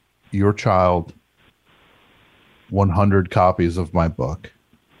buying your child 100 copies of my book.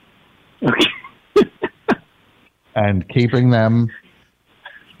 Okay. And keeping them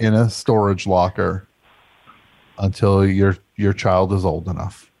in a storage locker until your child is old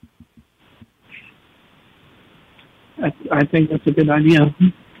enough. I think that's a good idea.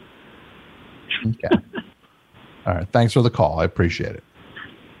 Okay. All right. Thanks for the call. I appreciate it.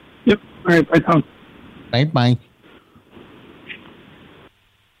 Yep. All right. Bye, Tom. Bye.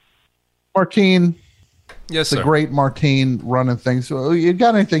 Martine. Yes, sir. The great Martine running things. So you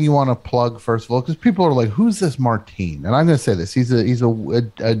got anything you want to plug, first of all? Because people are like, who's this Martine? And I'm going to say this. He's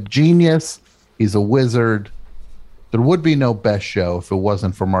a genius. He's a wizard. There would be no best show if it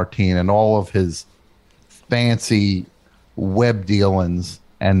wasn't for Martine and all of his fancy web dealings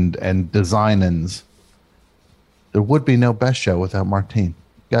and designings. There would be no best show without Martine.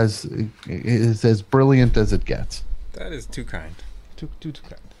 Guys, it's as brilliant as it gets. That is too kind. Too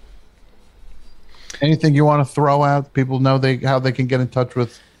kind. Anything you want to throw out? People know how they can get in touch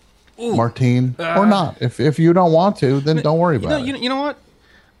with Martine or not. If you don't want to, then don't worry about it. You know what?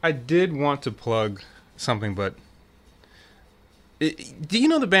 I did want to plug something, but do you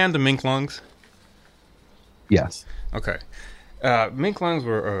know the band the Mink Lungs? Yes. Okay. Mink Lungs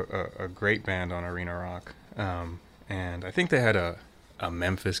were a great band on Arena Rock, and I think they had a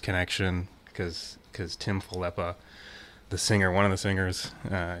Memphis connection because Tim Filippa, the singer, one of the singers,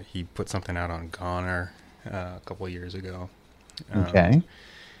 he put something out on Goner a couple of years ago. Okay.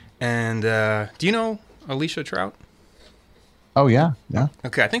 And do you know Alicia Trout? Oh yeah.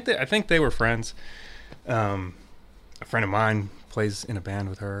 Okay, I think they were friends. A friend of mine plays in a band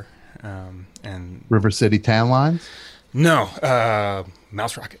with her. And River City Tan Lines? No,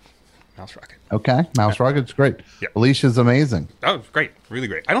 Mouse Rocket. Okay, Mouse Rocket's great. Yep. Alicia's amazing. Oh, great, really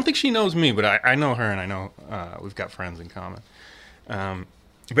great. I don't think she knows me, but I know her, and I know we've got friends in common.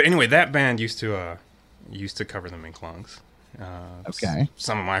 But anyway, that band used to cover the Mink Lungs. Okay.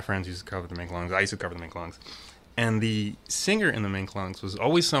 Some of my friends used to cover the Mink Lungs. I used to cover the Mink Lungs. And the singer in the Mink Lungs was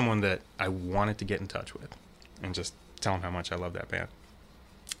always someone that I wanted to get in touch with and just tell him how much I love that band.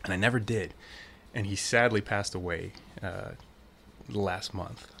 and I never did. And he sadly passed away last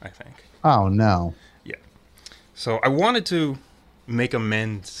month, I think. Oh, no. Yeah. So I wanted to make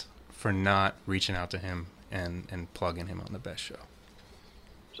amends for not reaching out to him and plugging him on the best show.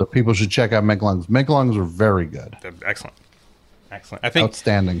 So people should check out Make Lungs. Make Lungs are very good. They're excellent. Excellent. I think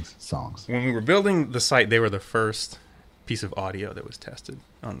outstanding songs. When we were building the site, they were the first piece of audio that was tested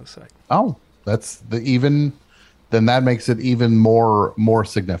on the site. Oh, that's then that makes it even more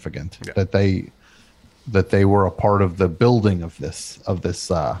significant that they were a part of the building of this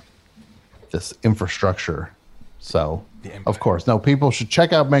infrastructure. So of course, no, people should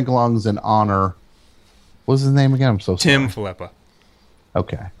check out Make Lungs in honor. What's his name again? I'm so sorry. Tim Filippa.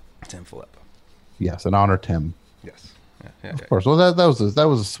 Okay. Tim Filippa. Yes, in honor Tim. Yes. Of course. Well, that was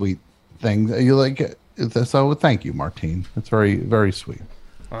a sweet thing. You like so? Thank you, Martine. That's very, very sweet.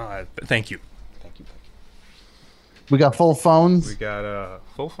 Thank you. We got full phones. We got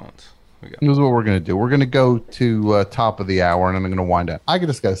full phones. Here's what we're gonna do. We're gonna go to top of the hour, and I'm gonna wind up. I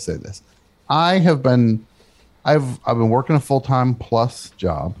just gotta say this. I've been working a full-time plus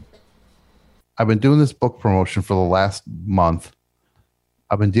job. I've been doing this book promotion for the last month.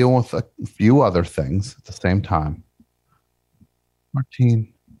 I've been dealing with a few other things at the same time.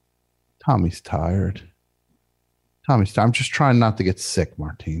 Martine, Tommy's tired. I'm just trying not to get sick,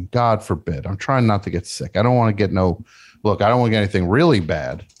 Martine. God forbid. I'm trying not to get sick. I don't want to get I don't want to get anything really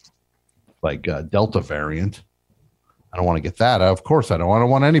bad, like Delta variant. I don't want to get that. Of course, I don't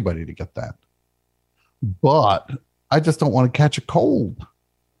want anybody to get that. But I just don't want to catch a cold.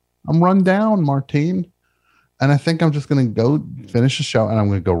 I'm run down, Martine. And I think I'm just going to go finish the show and I'm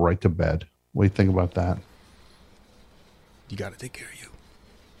going to go right to bed. What do you think about that? You got to take care of you.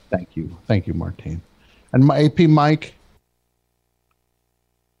 Thank you. Thank you, Martine. And my AP Mike,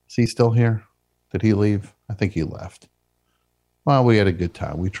 is he still here? Did he leave? I think he left. Well, we had a good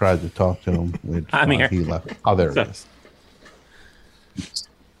time. We tried to talk to him. I'm here. He left. Oh, there it is.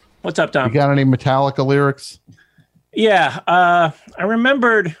 What's up, Tom? You got any Metallica lyrics? Yeah. I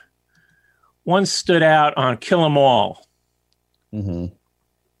remembered one stood out on Kill 'Em All. Mm-hmm.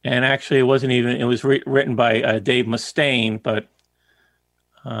 And actually, it was written by Dave Mustaine, but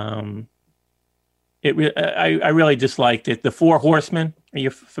I really disliked it. The Four Horsemen. Are you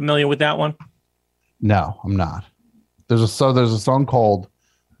familiar with that one? No, I'm not. There's a song called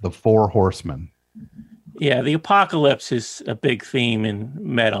The Four Horsemen. Yeah, the apocalypse is a big theme in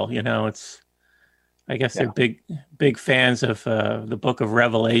metal. I guess they're big fans of the Book of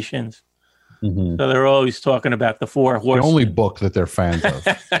Revelations. Mm-hmm. So they're always talking about the Four Horsemen. The only book that they're fans of.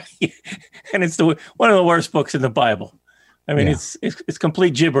 And it's one of the worst books in the Bible. I mean, it's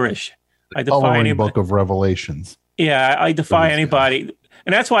complete gibberish. I defy any Book of Revelations. Yeah, I defy anybody,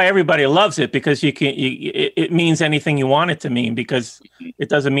 and that's why everybody loves it, because it means anything you want it to mean, because it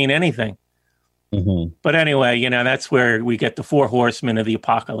doesn't mean anything. Mm-hmm. But anyway, that's where we get the Four Horsemen of the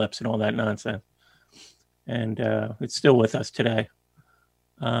Apocalypse and all that nonsense, and it's still with us today.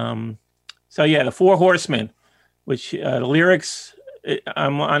 So yeah, the Four Horsemen, which the lyrics,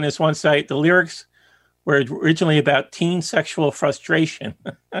 I'm on this one site. The lyrics were originally about teen sexual frustration.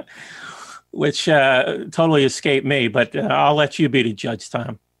 Which totally escaped me, but I'll let you be the judge,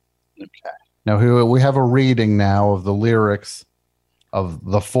 Tom. Okay. Now, here we have a reading now of the lyrics of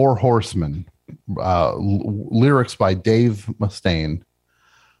The Four Horsemen, lyrics by Dave Mustaine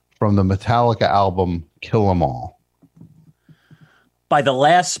from the Metallica album Kill 'Em All. By the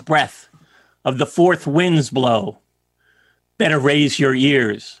last breath of the fourth wind's blow, better raise your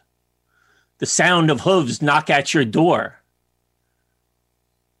ears. The sound of hooves knock at your door.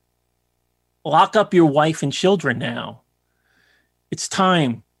 Lock up your wife and children now. It's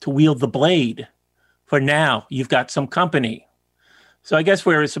time to wield the blade, for now you've got some company. So I guess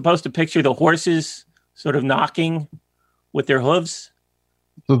we're supposed to picture the horses sort of knocking with their hooves.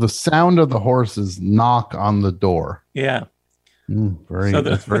 So the sound of the horses knock on the door. Yeah.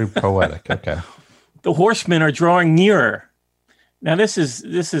 That's very poetic. Okay. The horsemen are drawing nearer. Now this is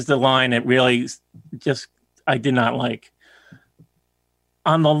the line that really just I did not like.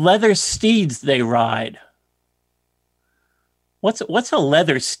 On the leather steeds they ride. What's a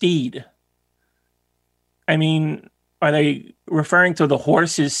leather steed? I mean, are they referring to the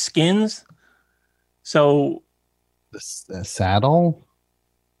horse's skins? So the saddle?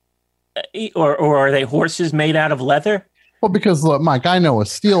 Or are they horses made out of leather? Well, because look, Mike, I know a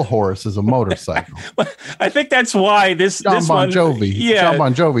steel horse is a motorcycle. I think that's why John Bon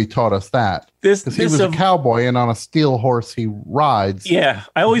Jovi taught us that. Because he was a cowboy, and on a steel horse he rides. Yeah,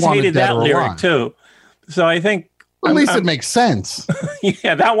 I always hated that lyric too. So I think At least it makes sense.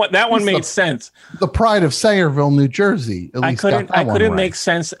 Yeah, that one made sense. The pride of Sayreville, New Jersey. At least I couldn't make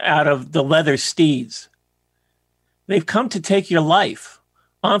sense out of the leather steeds. They've come to take your life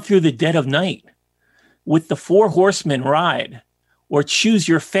on through the dead of night. With the 4 horsemen ride, or choose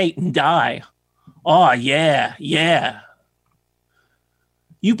your fate and die. Oh, yeah, yeah.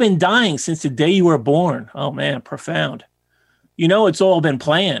 You've been dying since the day you were born. Oh, man, profound. You know it's all been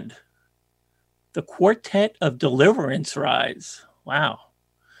planned. The Quartet of Deliverance rides. Wow.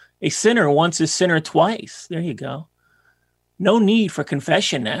 A sinner once, a sinner twice. There you go. No need for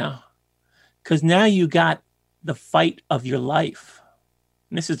confession now, because now you got the fight of your life.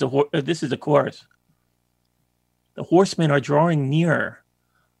 And this is the chorus. The horsemen are drawing nearer.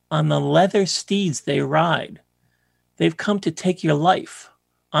 On the leather steeds they ride. They've come to take your life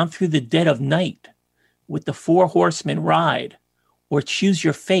on through the dead of night. With the 4 horsemen ride, or choose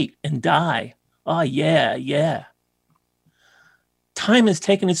your fate and die. Oh, yeah, yeah. Time has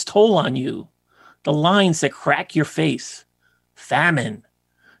taken its toll on you. The lines that crack your face. Famine.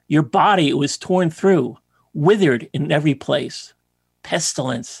 Your body was torn through, withered in every place.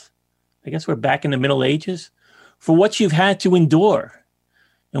 Pestilence. I guess we're back in the Middle Ages. For what you've had to endure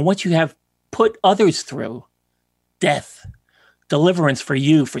and what you have put others through. Death. Deliverance for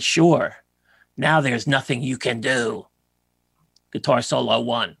you, for sure. Now there's nothing you can do. Guitar solo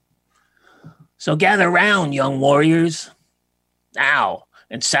 1. So gather round, young warriors, now,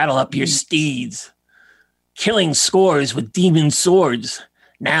 and saddle up your steeds. Killing scores with demon swords.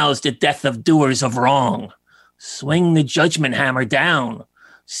 Now's the death of doers of wrong. Swing the judgment hammer down,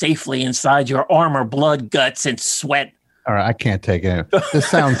 safely inside your armor, blood, guts, and sweat. All right, I can't take it. This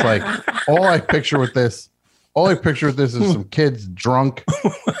sounds like all I picture with this is some kids drunk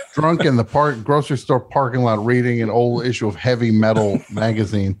in the grocery store parking lot reading an old issue of Heavy Metal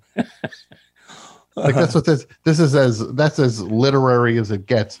magazine. Like that's what this is that's as literary as it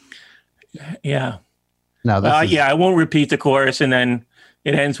gets. Yeah. Now I won't repeat the chorus, and then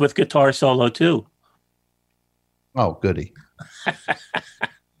it ends with guitar solo 2. Oh, goody.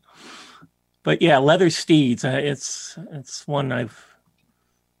 But yeah, leather steeds. It's one I've.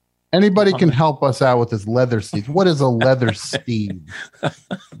 Anybody can help us out with this leather steed. What is a leather steed? I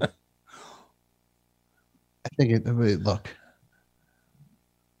think look.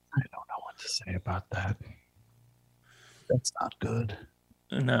 I don't know what to say about that. That's not good.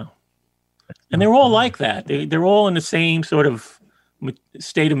 No. And they're all like that. They're all in the same sort of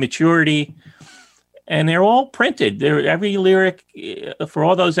state of maturity. And they're all printed. Every lyric for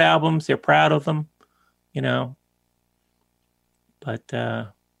all those albums, they're proud of them, you know. But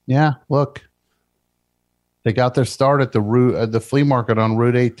yeah, look, they got their start at the flea market on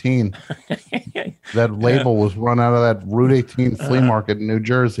Route 18. That label was run out of that Route 18 flea market in New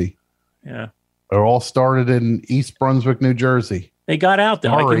Jersey. Yeah, they're all started in East Brunswick, New Jersey. They got out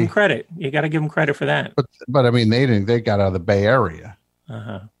though. I give them credit. You got to give them credit for that. But I mean, they didn't. They got out of the Bay Area.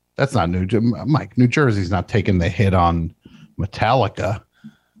 That's not New Jersey. Mike, New Jersey's not taking the hit on Metallica.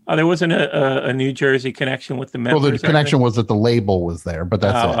 Oh, there wasn't a New Jersey connection with the members. Well, the connection was that the label was there, but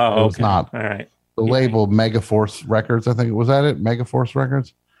that's it. It was not. All right. The label, Megaforce Records, I think, was that it? Megaforce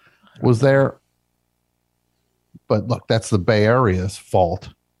Records was there. But look, that's the Bay Area's fault.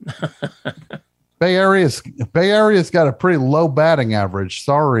 Bay Area's got a pretty low batting average.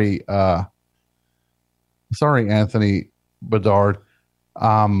 Sorry, Anthony Bedard.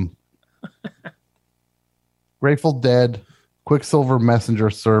 Grateful Dead, Quicksilver Messenger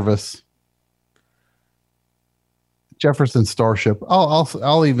Service, Jefferson Starship.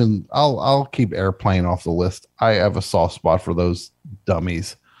 I'll keep Airplane off the list. I have a soft spot for those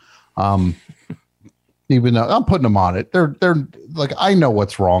dummies. Even though I'm putting them on it, they're like, I know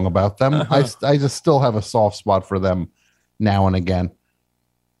what's wrong about them. I just still have a soft spot for them now and again.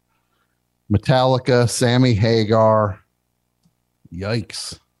 Metallica, Sammy Hagar.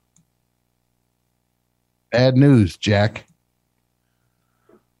 Yikes. Bad news, Jack.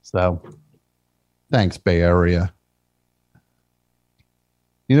 So, thanks, Bay Area.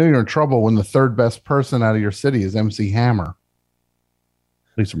 You know you're in trouble when the third best person out of your city is MC Hammer.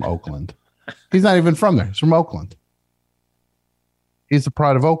 He's from Oakland. He's not even from there. He's from Oakland. He's the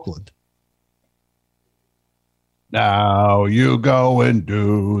pride of Oakland. Now you go and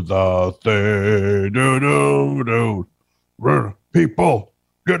do the thing. Do. People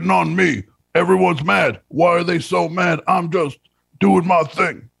getting on me. Everyone's mad. Why are they so mad? I'm just doing my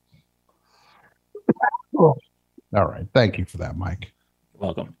thing. All right. Thank you for that, Mike. You're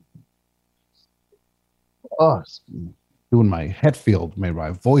welcome. Oh, doing my Hetfield made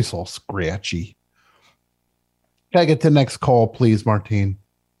my voice all scratchy. Can I get the next call, please, Martine?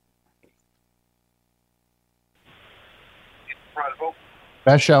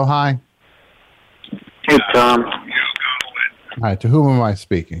 Best show, hi. Hey, Tom. Hi, to whom am I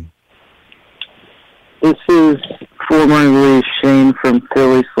speaking? This is formerly Shane from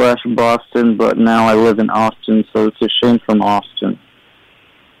Philly/Boston, but now I live in Austin, so it's a Shane from Austin.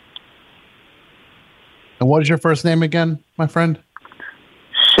 And what is your first name again, my friend?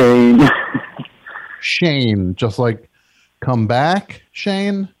 Shane. Shane, just like come back,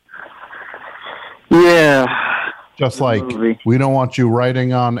 Shane? Yeah. Just like we don't want you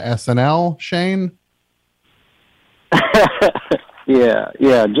writing on SNL, Shane? Yeah.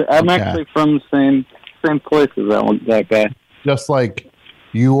 I'm actually from the same place as that guy. Just like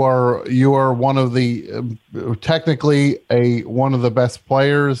you are one of the technically one of the best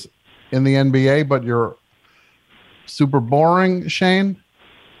players in the NBA, but you're super boring, Shane.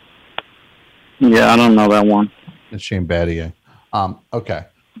 Yeah, I don't know that one. It's Shane Battier. Okay.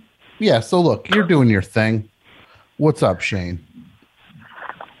 Yeah, so look, you're doing your thing. What's up, Shane?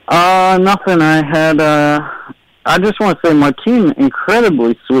 Nothing. I just want to say Martin,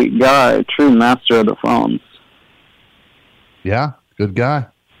 incredibly sweet guy, true master of the phones. Yeah, good guy.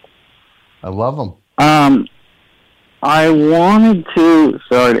 I love him. I wanted to,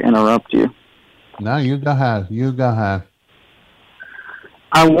 sorry to interrupt you. No, you go ahead.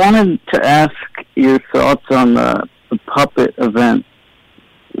 I wanted to ask your thoughts on the puppet event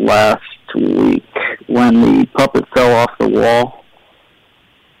last week when the puppet fell off the wall.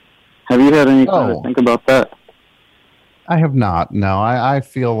 Have you had any time to think about that? I have not. No, I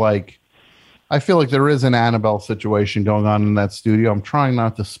feel like there is an Annabelle situation going on in that studio. I'm trying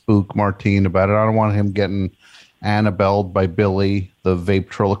not to spook Martine about it. I don't want him getting Annabelled by Billy, the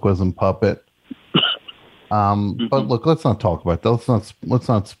vape-triloquism puppet. But look, let's not talk about that. Let's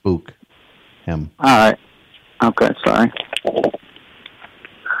not spook him. All right. Okay, sorry.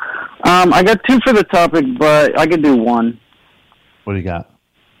 I got two for the topic, but I could do one. What do you got?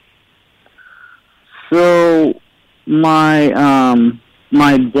 So my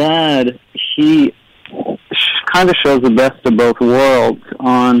dad, he kind of shows the best of both worlds.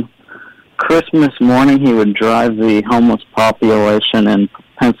 On Christmas morning, he would drive the homeless population in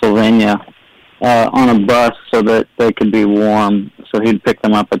Pennsylvania on a bus so that they could be warm. So he'd pick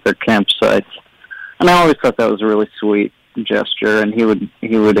them up at their campsites, and I always thought that was a really sweet gesture. And he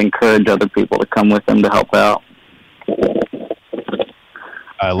would encourage other people to come with him to help out.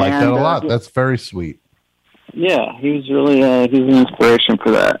 I like that a lot. That's very sweet. Yeah, he was really he was an inspiration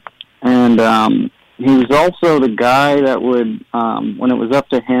for that. And he was also the guy that would, when it was up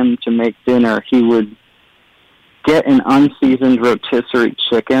to him to make dinner, he would get an unseasoned rotisserie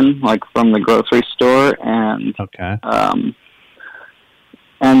chicken, like from the grocery store, and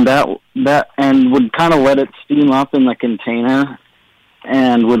and would kind of let it steam up in the container,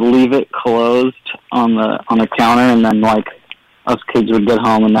 and would leave it closed on the counter, and then like us kids would get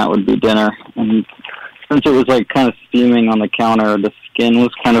home, and that would be dinner. And since it was like kind of steaming on the counter, the skin was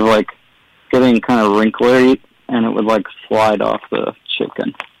kind of like getting kind of wrinkly, and it would like slide off the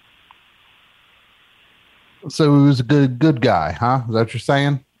chicken. So he was a good guy, huh? Is that what you're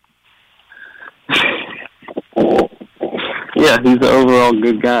saying? Yeah, he's an overall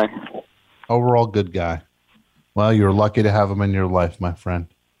good guy. Overall good guy. Well, you're lucky to have him in your life, my friend.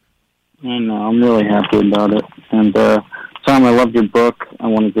 I know. I'm really happy about it. And Tom, I loved your book. I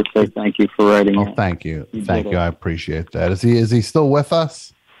wanted to say thank you for writing it. Thank you. Thank you. I appreciate that. Is he still with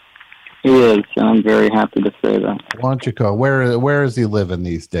us? He is, and I'm very happy to say that. Why don't you go? Where is he living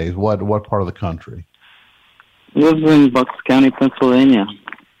these days? What part of the country? He lives in Bucks County, Pennsylvania.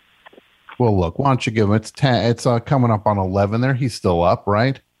 Well, look, why don't you give him? It's 10. It's coming up on 11. There, he's still up,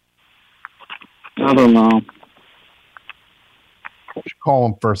 right? I don't know. You should call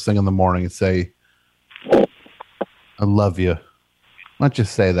him first thing in the morning and say, "I love you." Why don't you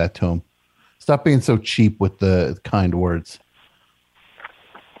say that to him? Stop being so cheap with the kind words.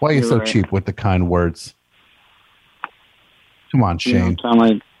 Why are you so cheap with the kind words? Come on, Shane.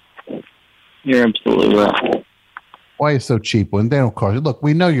 Tom, you're absolutely right. Why are you so cheap when they don't cost you? Look,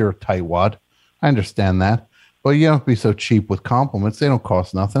 we know you're a tightwad. I understand that. But you don't be so cheap with compliments. They don't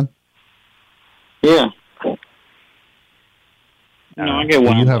cost nothing. Yeah. No, I get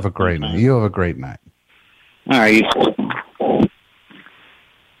one. You have a great night. You have a great night. All right.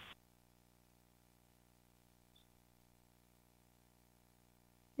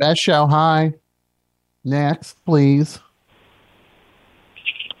 Best show, hi. Next, please.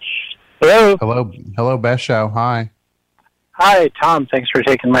 Hello, Best show, hi. Hi, Tom. Thanks for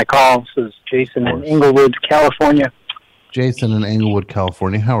taking my call. This is Jason in Inglewood, California. Jason in Inglewood,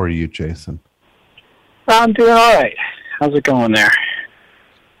 California. How are you, Jason? I'm doing all right. How's it going there?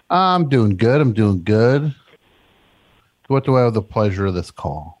 I'm doing good. What do I have the pleasure of this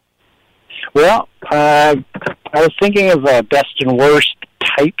call? Well, I was thinking of best and worst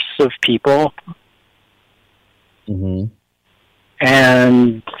types of people, and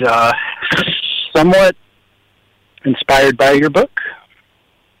somewhat inspired by your book.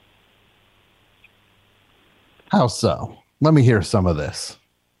 How so? Let me hear some of this.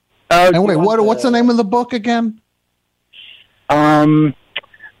 And wait, what's the name of the book again?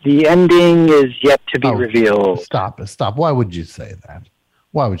 The ending is yet to be revealed. Stop. Why would you say that?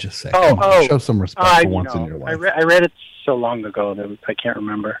 Why would you say? Show some respect for once in your life. I read it so long ago that I can't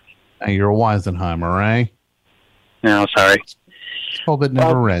remember. Hey, you're a Weisenheimer, eh? No, sorry. It's called It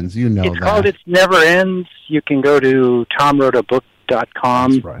Never Ends. You know it's called It Never Ends. You can go to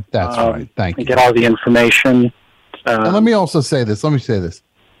tomwroteabook.com. That's right. That's right. Thank you. And get all the information. And let me also say this.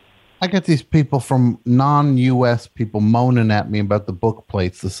 I get these people from non-U.S. people moaning at me about the book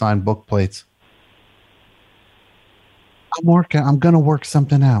plates, the signed book plates. I'm going to work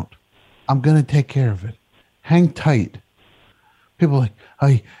something out. I'm going to take care of it. Hang tight. People are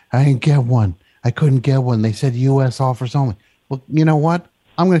like, I didn't get one. I couldn't get one. They said U.S. offers only. Well, you know what?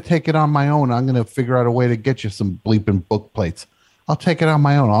 I'm going to take it on my own. I'm going to figure out a way to get you some bleeping book plates. I'll take it on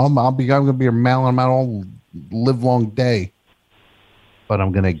my own. I'm going to be mailing them out all live long day. But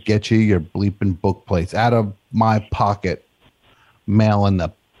I'm going to get you your bleeping book plates out of my pocket, mailing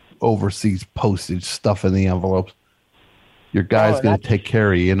the overseas postage stuff in the envelopes. Your guy's going to take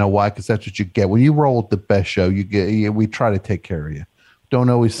care of you. You know why? Because that's what you get. When you roll with the best show, we try to take care of you. Don't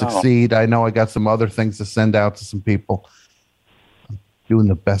always succeed. I know I got some other things to send out to some people. I'm doing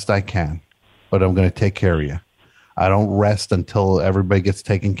the best I can, but I'm going to take care of you. I don't rest until everybody gets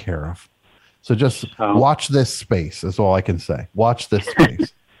taken care of. So just watch this space. That's all I can say. Watch this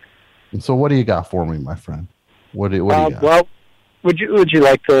space. And so what do you got for me, my friend? What do you got? Well, would you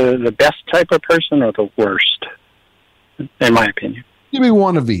like the best type of person or the worst, in my opinion? Give me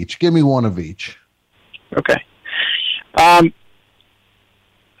one of each. Okay. I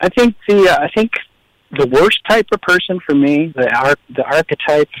think the worst type of person for me, the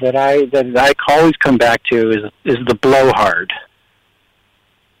archetype that I always come back to is the blowhard.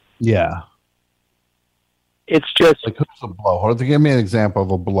 Yeah. It's just like, who's a blowhard? Give me an example of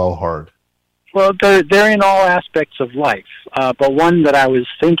a blowhard. Well, they're in all aspects of life, but one that I was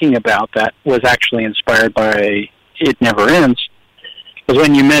thinking about that was actually inspired by It Never Ends was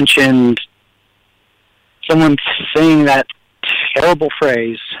when you mentioned someone saying that terrible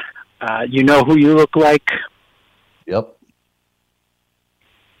phrase, you know who you look like? Yep.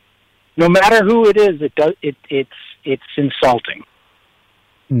 No matter who it is, it's insulting.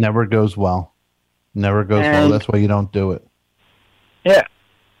 Never goes well. That's why you don't do it. Yeah.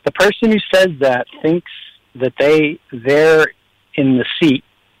 The person who says that thinks that they're in the seat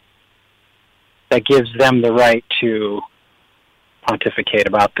that gives them the right to pontificate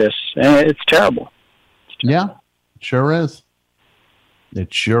about this. And it's terrible. Yeah, it sure is.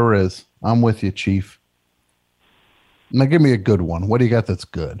 It sure is. I'm with you, Chief. Now give me a good one. What do you got that's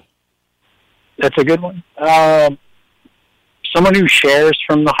good? That's a good one. Someone who shares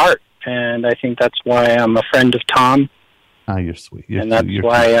from the heart. And I think that's why I'm a friend of Tom. Oh, you're sweet. That's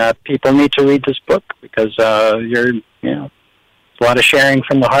why people need to read this book, because you're a lot of sharing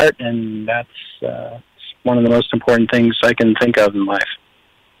from the heart, and that's one of the most important things I can think of in life.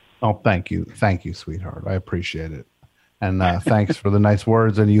 Oh, thank you, sweetheart. I appreciate it, and thanks for the nice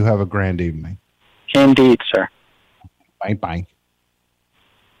words. And you have a grand evening. Indeed, sir. Bye.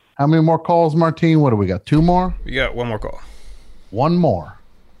 How many more calls, Martine? What do we got? 2 more? We got 1 more call. 1 more.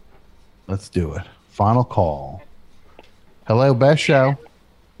 Let's do it. Final call. Hello, Best Show.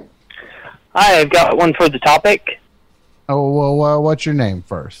 Hi, I've got one for the topic. Oh, well, what's your name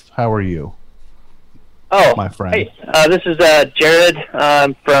first? How are you? Oh, my friend. Hey, this is Jared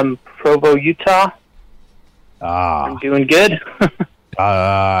from Provo, Utah. I'm doing good.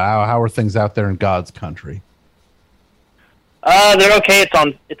 How are things out there in God's country? They're okay.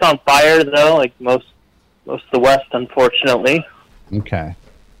 It's on fire though, like most of the West, unfortunately. Okay.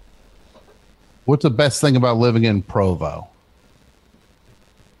 What's the best thing about living in Provo?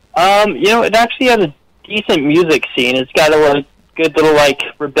 It actually has a decent music scene. It's got a good little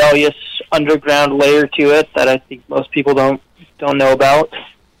rebellious underground layer to it that I think most people don't know about.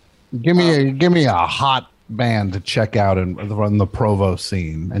 Give me a hot band to check out in the Provo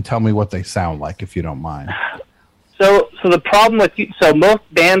scene and tell me what they sound like, if you don't mind. So the problem with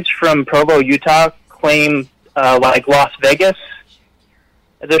most bands from Provo, Utah claim Las Vegas.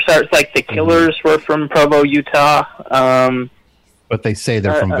 There starts like the Killers were from Provo, Utah. But they say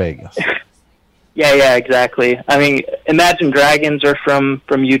they're from Vegas. Yeah, exactly. I mean, Imagine Dragons are from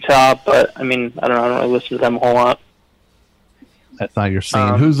Utah, but I mean, I don't really listen to them a whole lot. That's not your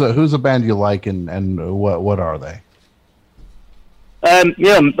scene. Who's a band you like, and what are they?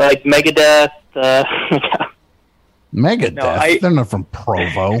 Yeah, like Megadeth. Megadeth. No, They're not from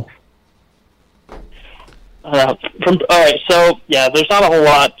Provo. All right, so yeah, there's not a whole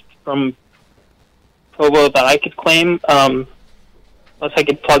lot from Provo that I could claim, unless I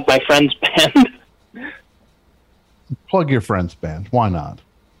could plug my friend's band. Plug your friend's band. Why not?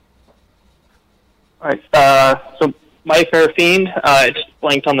 All right, so My Fair Fiend. I just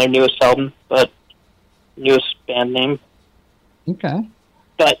blanked on their newest album, but newest band name. Okay.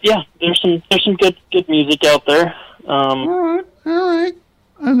 But yeah, there's some good music out there. All right.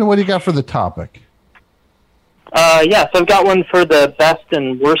 And what do you got for the topic? Yeah, so I've got one for the best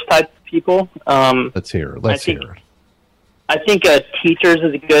and worst type of people. Let's hear it. Let's hear it. I think teachers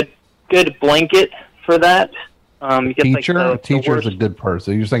is a good blanket for that. Teacher? Like a teacher is a good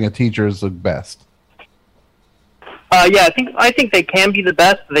person. You're saying a teacher is the best. Yeah, I think they can be the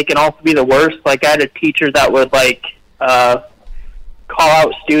best. But they can also be the worst. Like I had a teacher that would call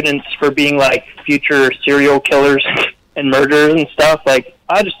out students for being like future serial killers and murderers and stuff. Like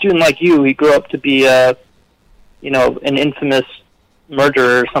I had a student like you. He grew up to be an infamous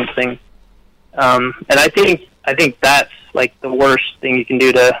murderer or something. And I think that's like the worst thing you can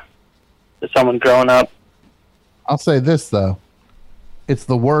do to someone growing up. I'll say this though. It's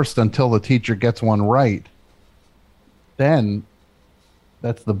the worst until the teacher gets one right. Then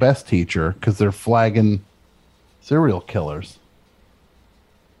that's the best teacher because they're flagging serial killers.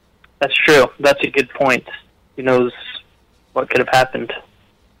 That's true. That's a good point. Who knows what could have happened?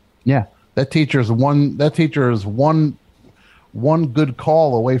 Yeah, that teacher is one good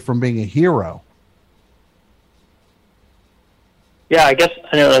call away from being a hero. Yeah, I guess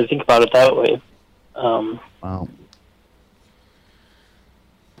I never really think about it that way. Wow.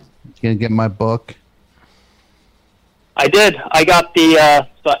 You gonna get my book? I did. I got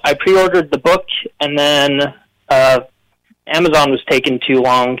so I pre-ordered the book, and then Amazon was taking too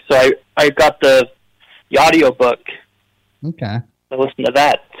long, so I got the audio book. Okay. I listened to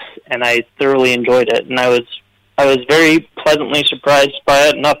that, and I thoroughly enjoyed it, and I was very pleasantly surprised by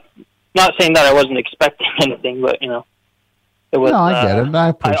it. Not saying that I wasn't expecting anything, but it was. No, I get it. I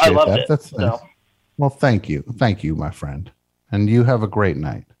appreciate I loved that. it, That's nice. Well, thank you, my friend, and you have a great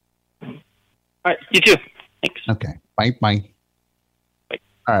night. All right, you too. Thanks. Okay. Bye.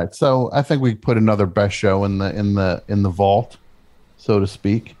 All right, so I think we put another best show in the vault, so to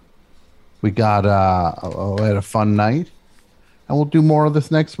speak. We got we had a fun night, and we'll do more of this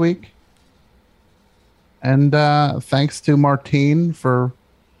next week. And thanks to Martine for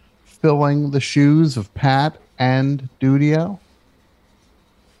filling the shoes of Pat and Dudio.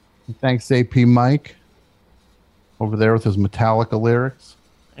 And thanks to AP Mike over there with his Metallica lyrics.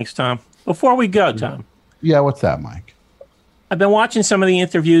 Thanks, Tom. Before we go, Tom. Yeah, what's that, Mike? I've been watching some of the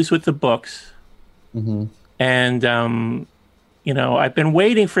interviews with the books. Mm-hmm. And, I've been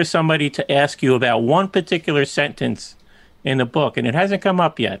waiting for somebody to ask you about one particular sentence in the book, and it hasn't come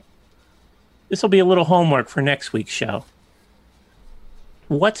up yet. This will be a little homework for next week's show.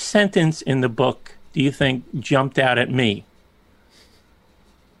 What sentence in the book do you think jumped out at me?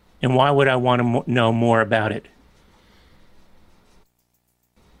 And why would I want to know more about it?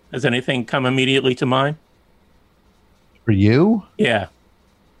 Does anything come immediately to mind? For you? Yeah.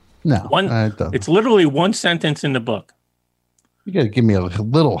 No. It's literally one sentence in the book. You got to give me a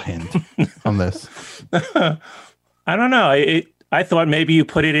little hint on this. I don't know. I thought maybe you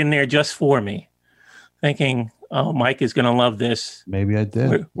put it in there just for me, thinking, "Oh, Mike is going to love this." Maybe I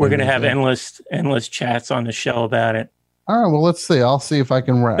did. We're going to have endless chats on the show about it. All right. Well, let's see. I'll see if I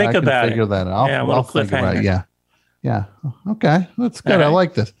can figure that out. I'll figure it out. Yeah. Okay. That's good. Right. I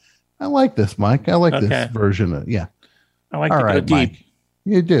like this. Mike. I like this version of I like to go deep. Mike.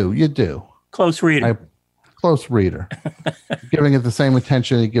 You do. Close reader. Close reader. Giving it the same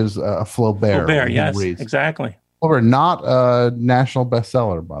attention he gives a Flaubert. Flaubert, yes, exactly. Flaubert, not a national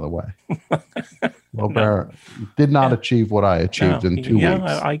bestseller, by the way. Flaubert did not achieve what I achieved in 2 weeks.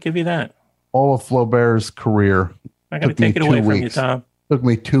 Yeah, I give you that. All of Flaubert's career. I'm going to take it away from you, Tom. Took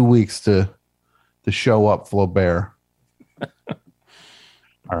me 2 weeks to show up Flaubert.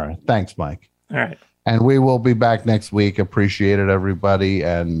 All right. Thanks, Mike. All right. And we will be back next week. Appreciate it, everybody.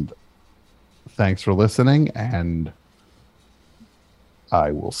 And thanks for listening. And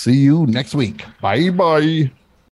I will see you next week. Bye-bye.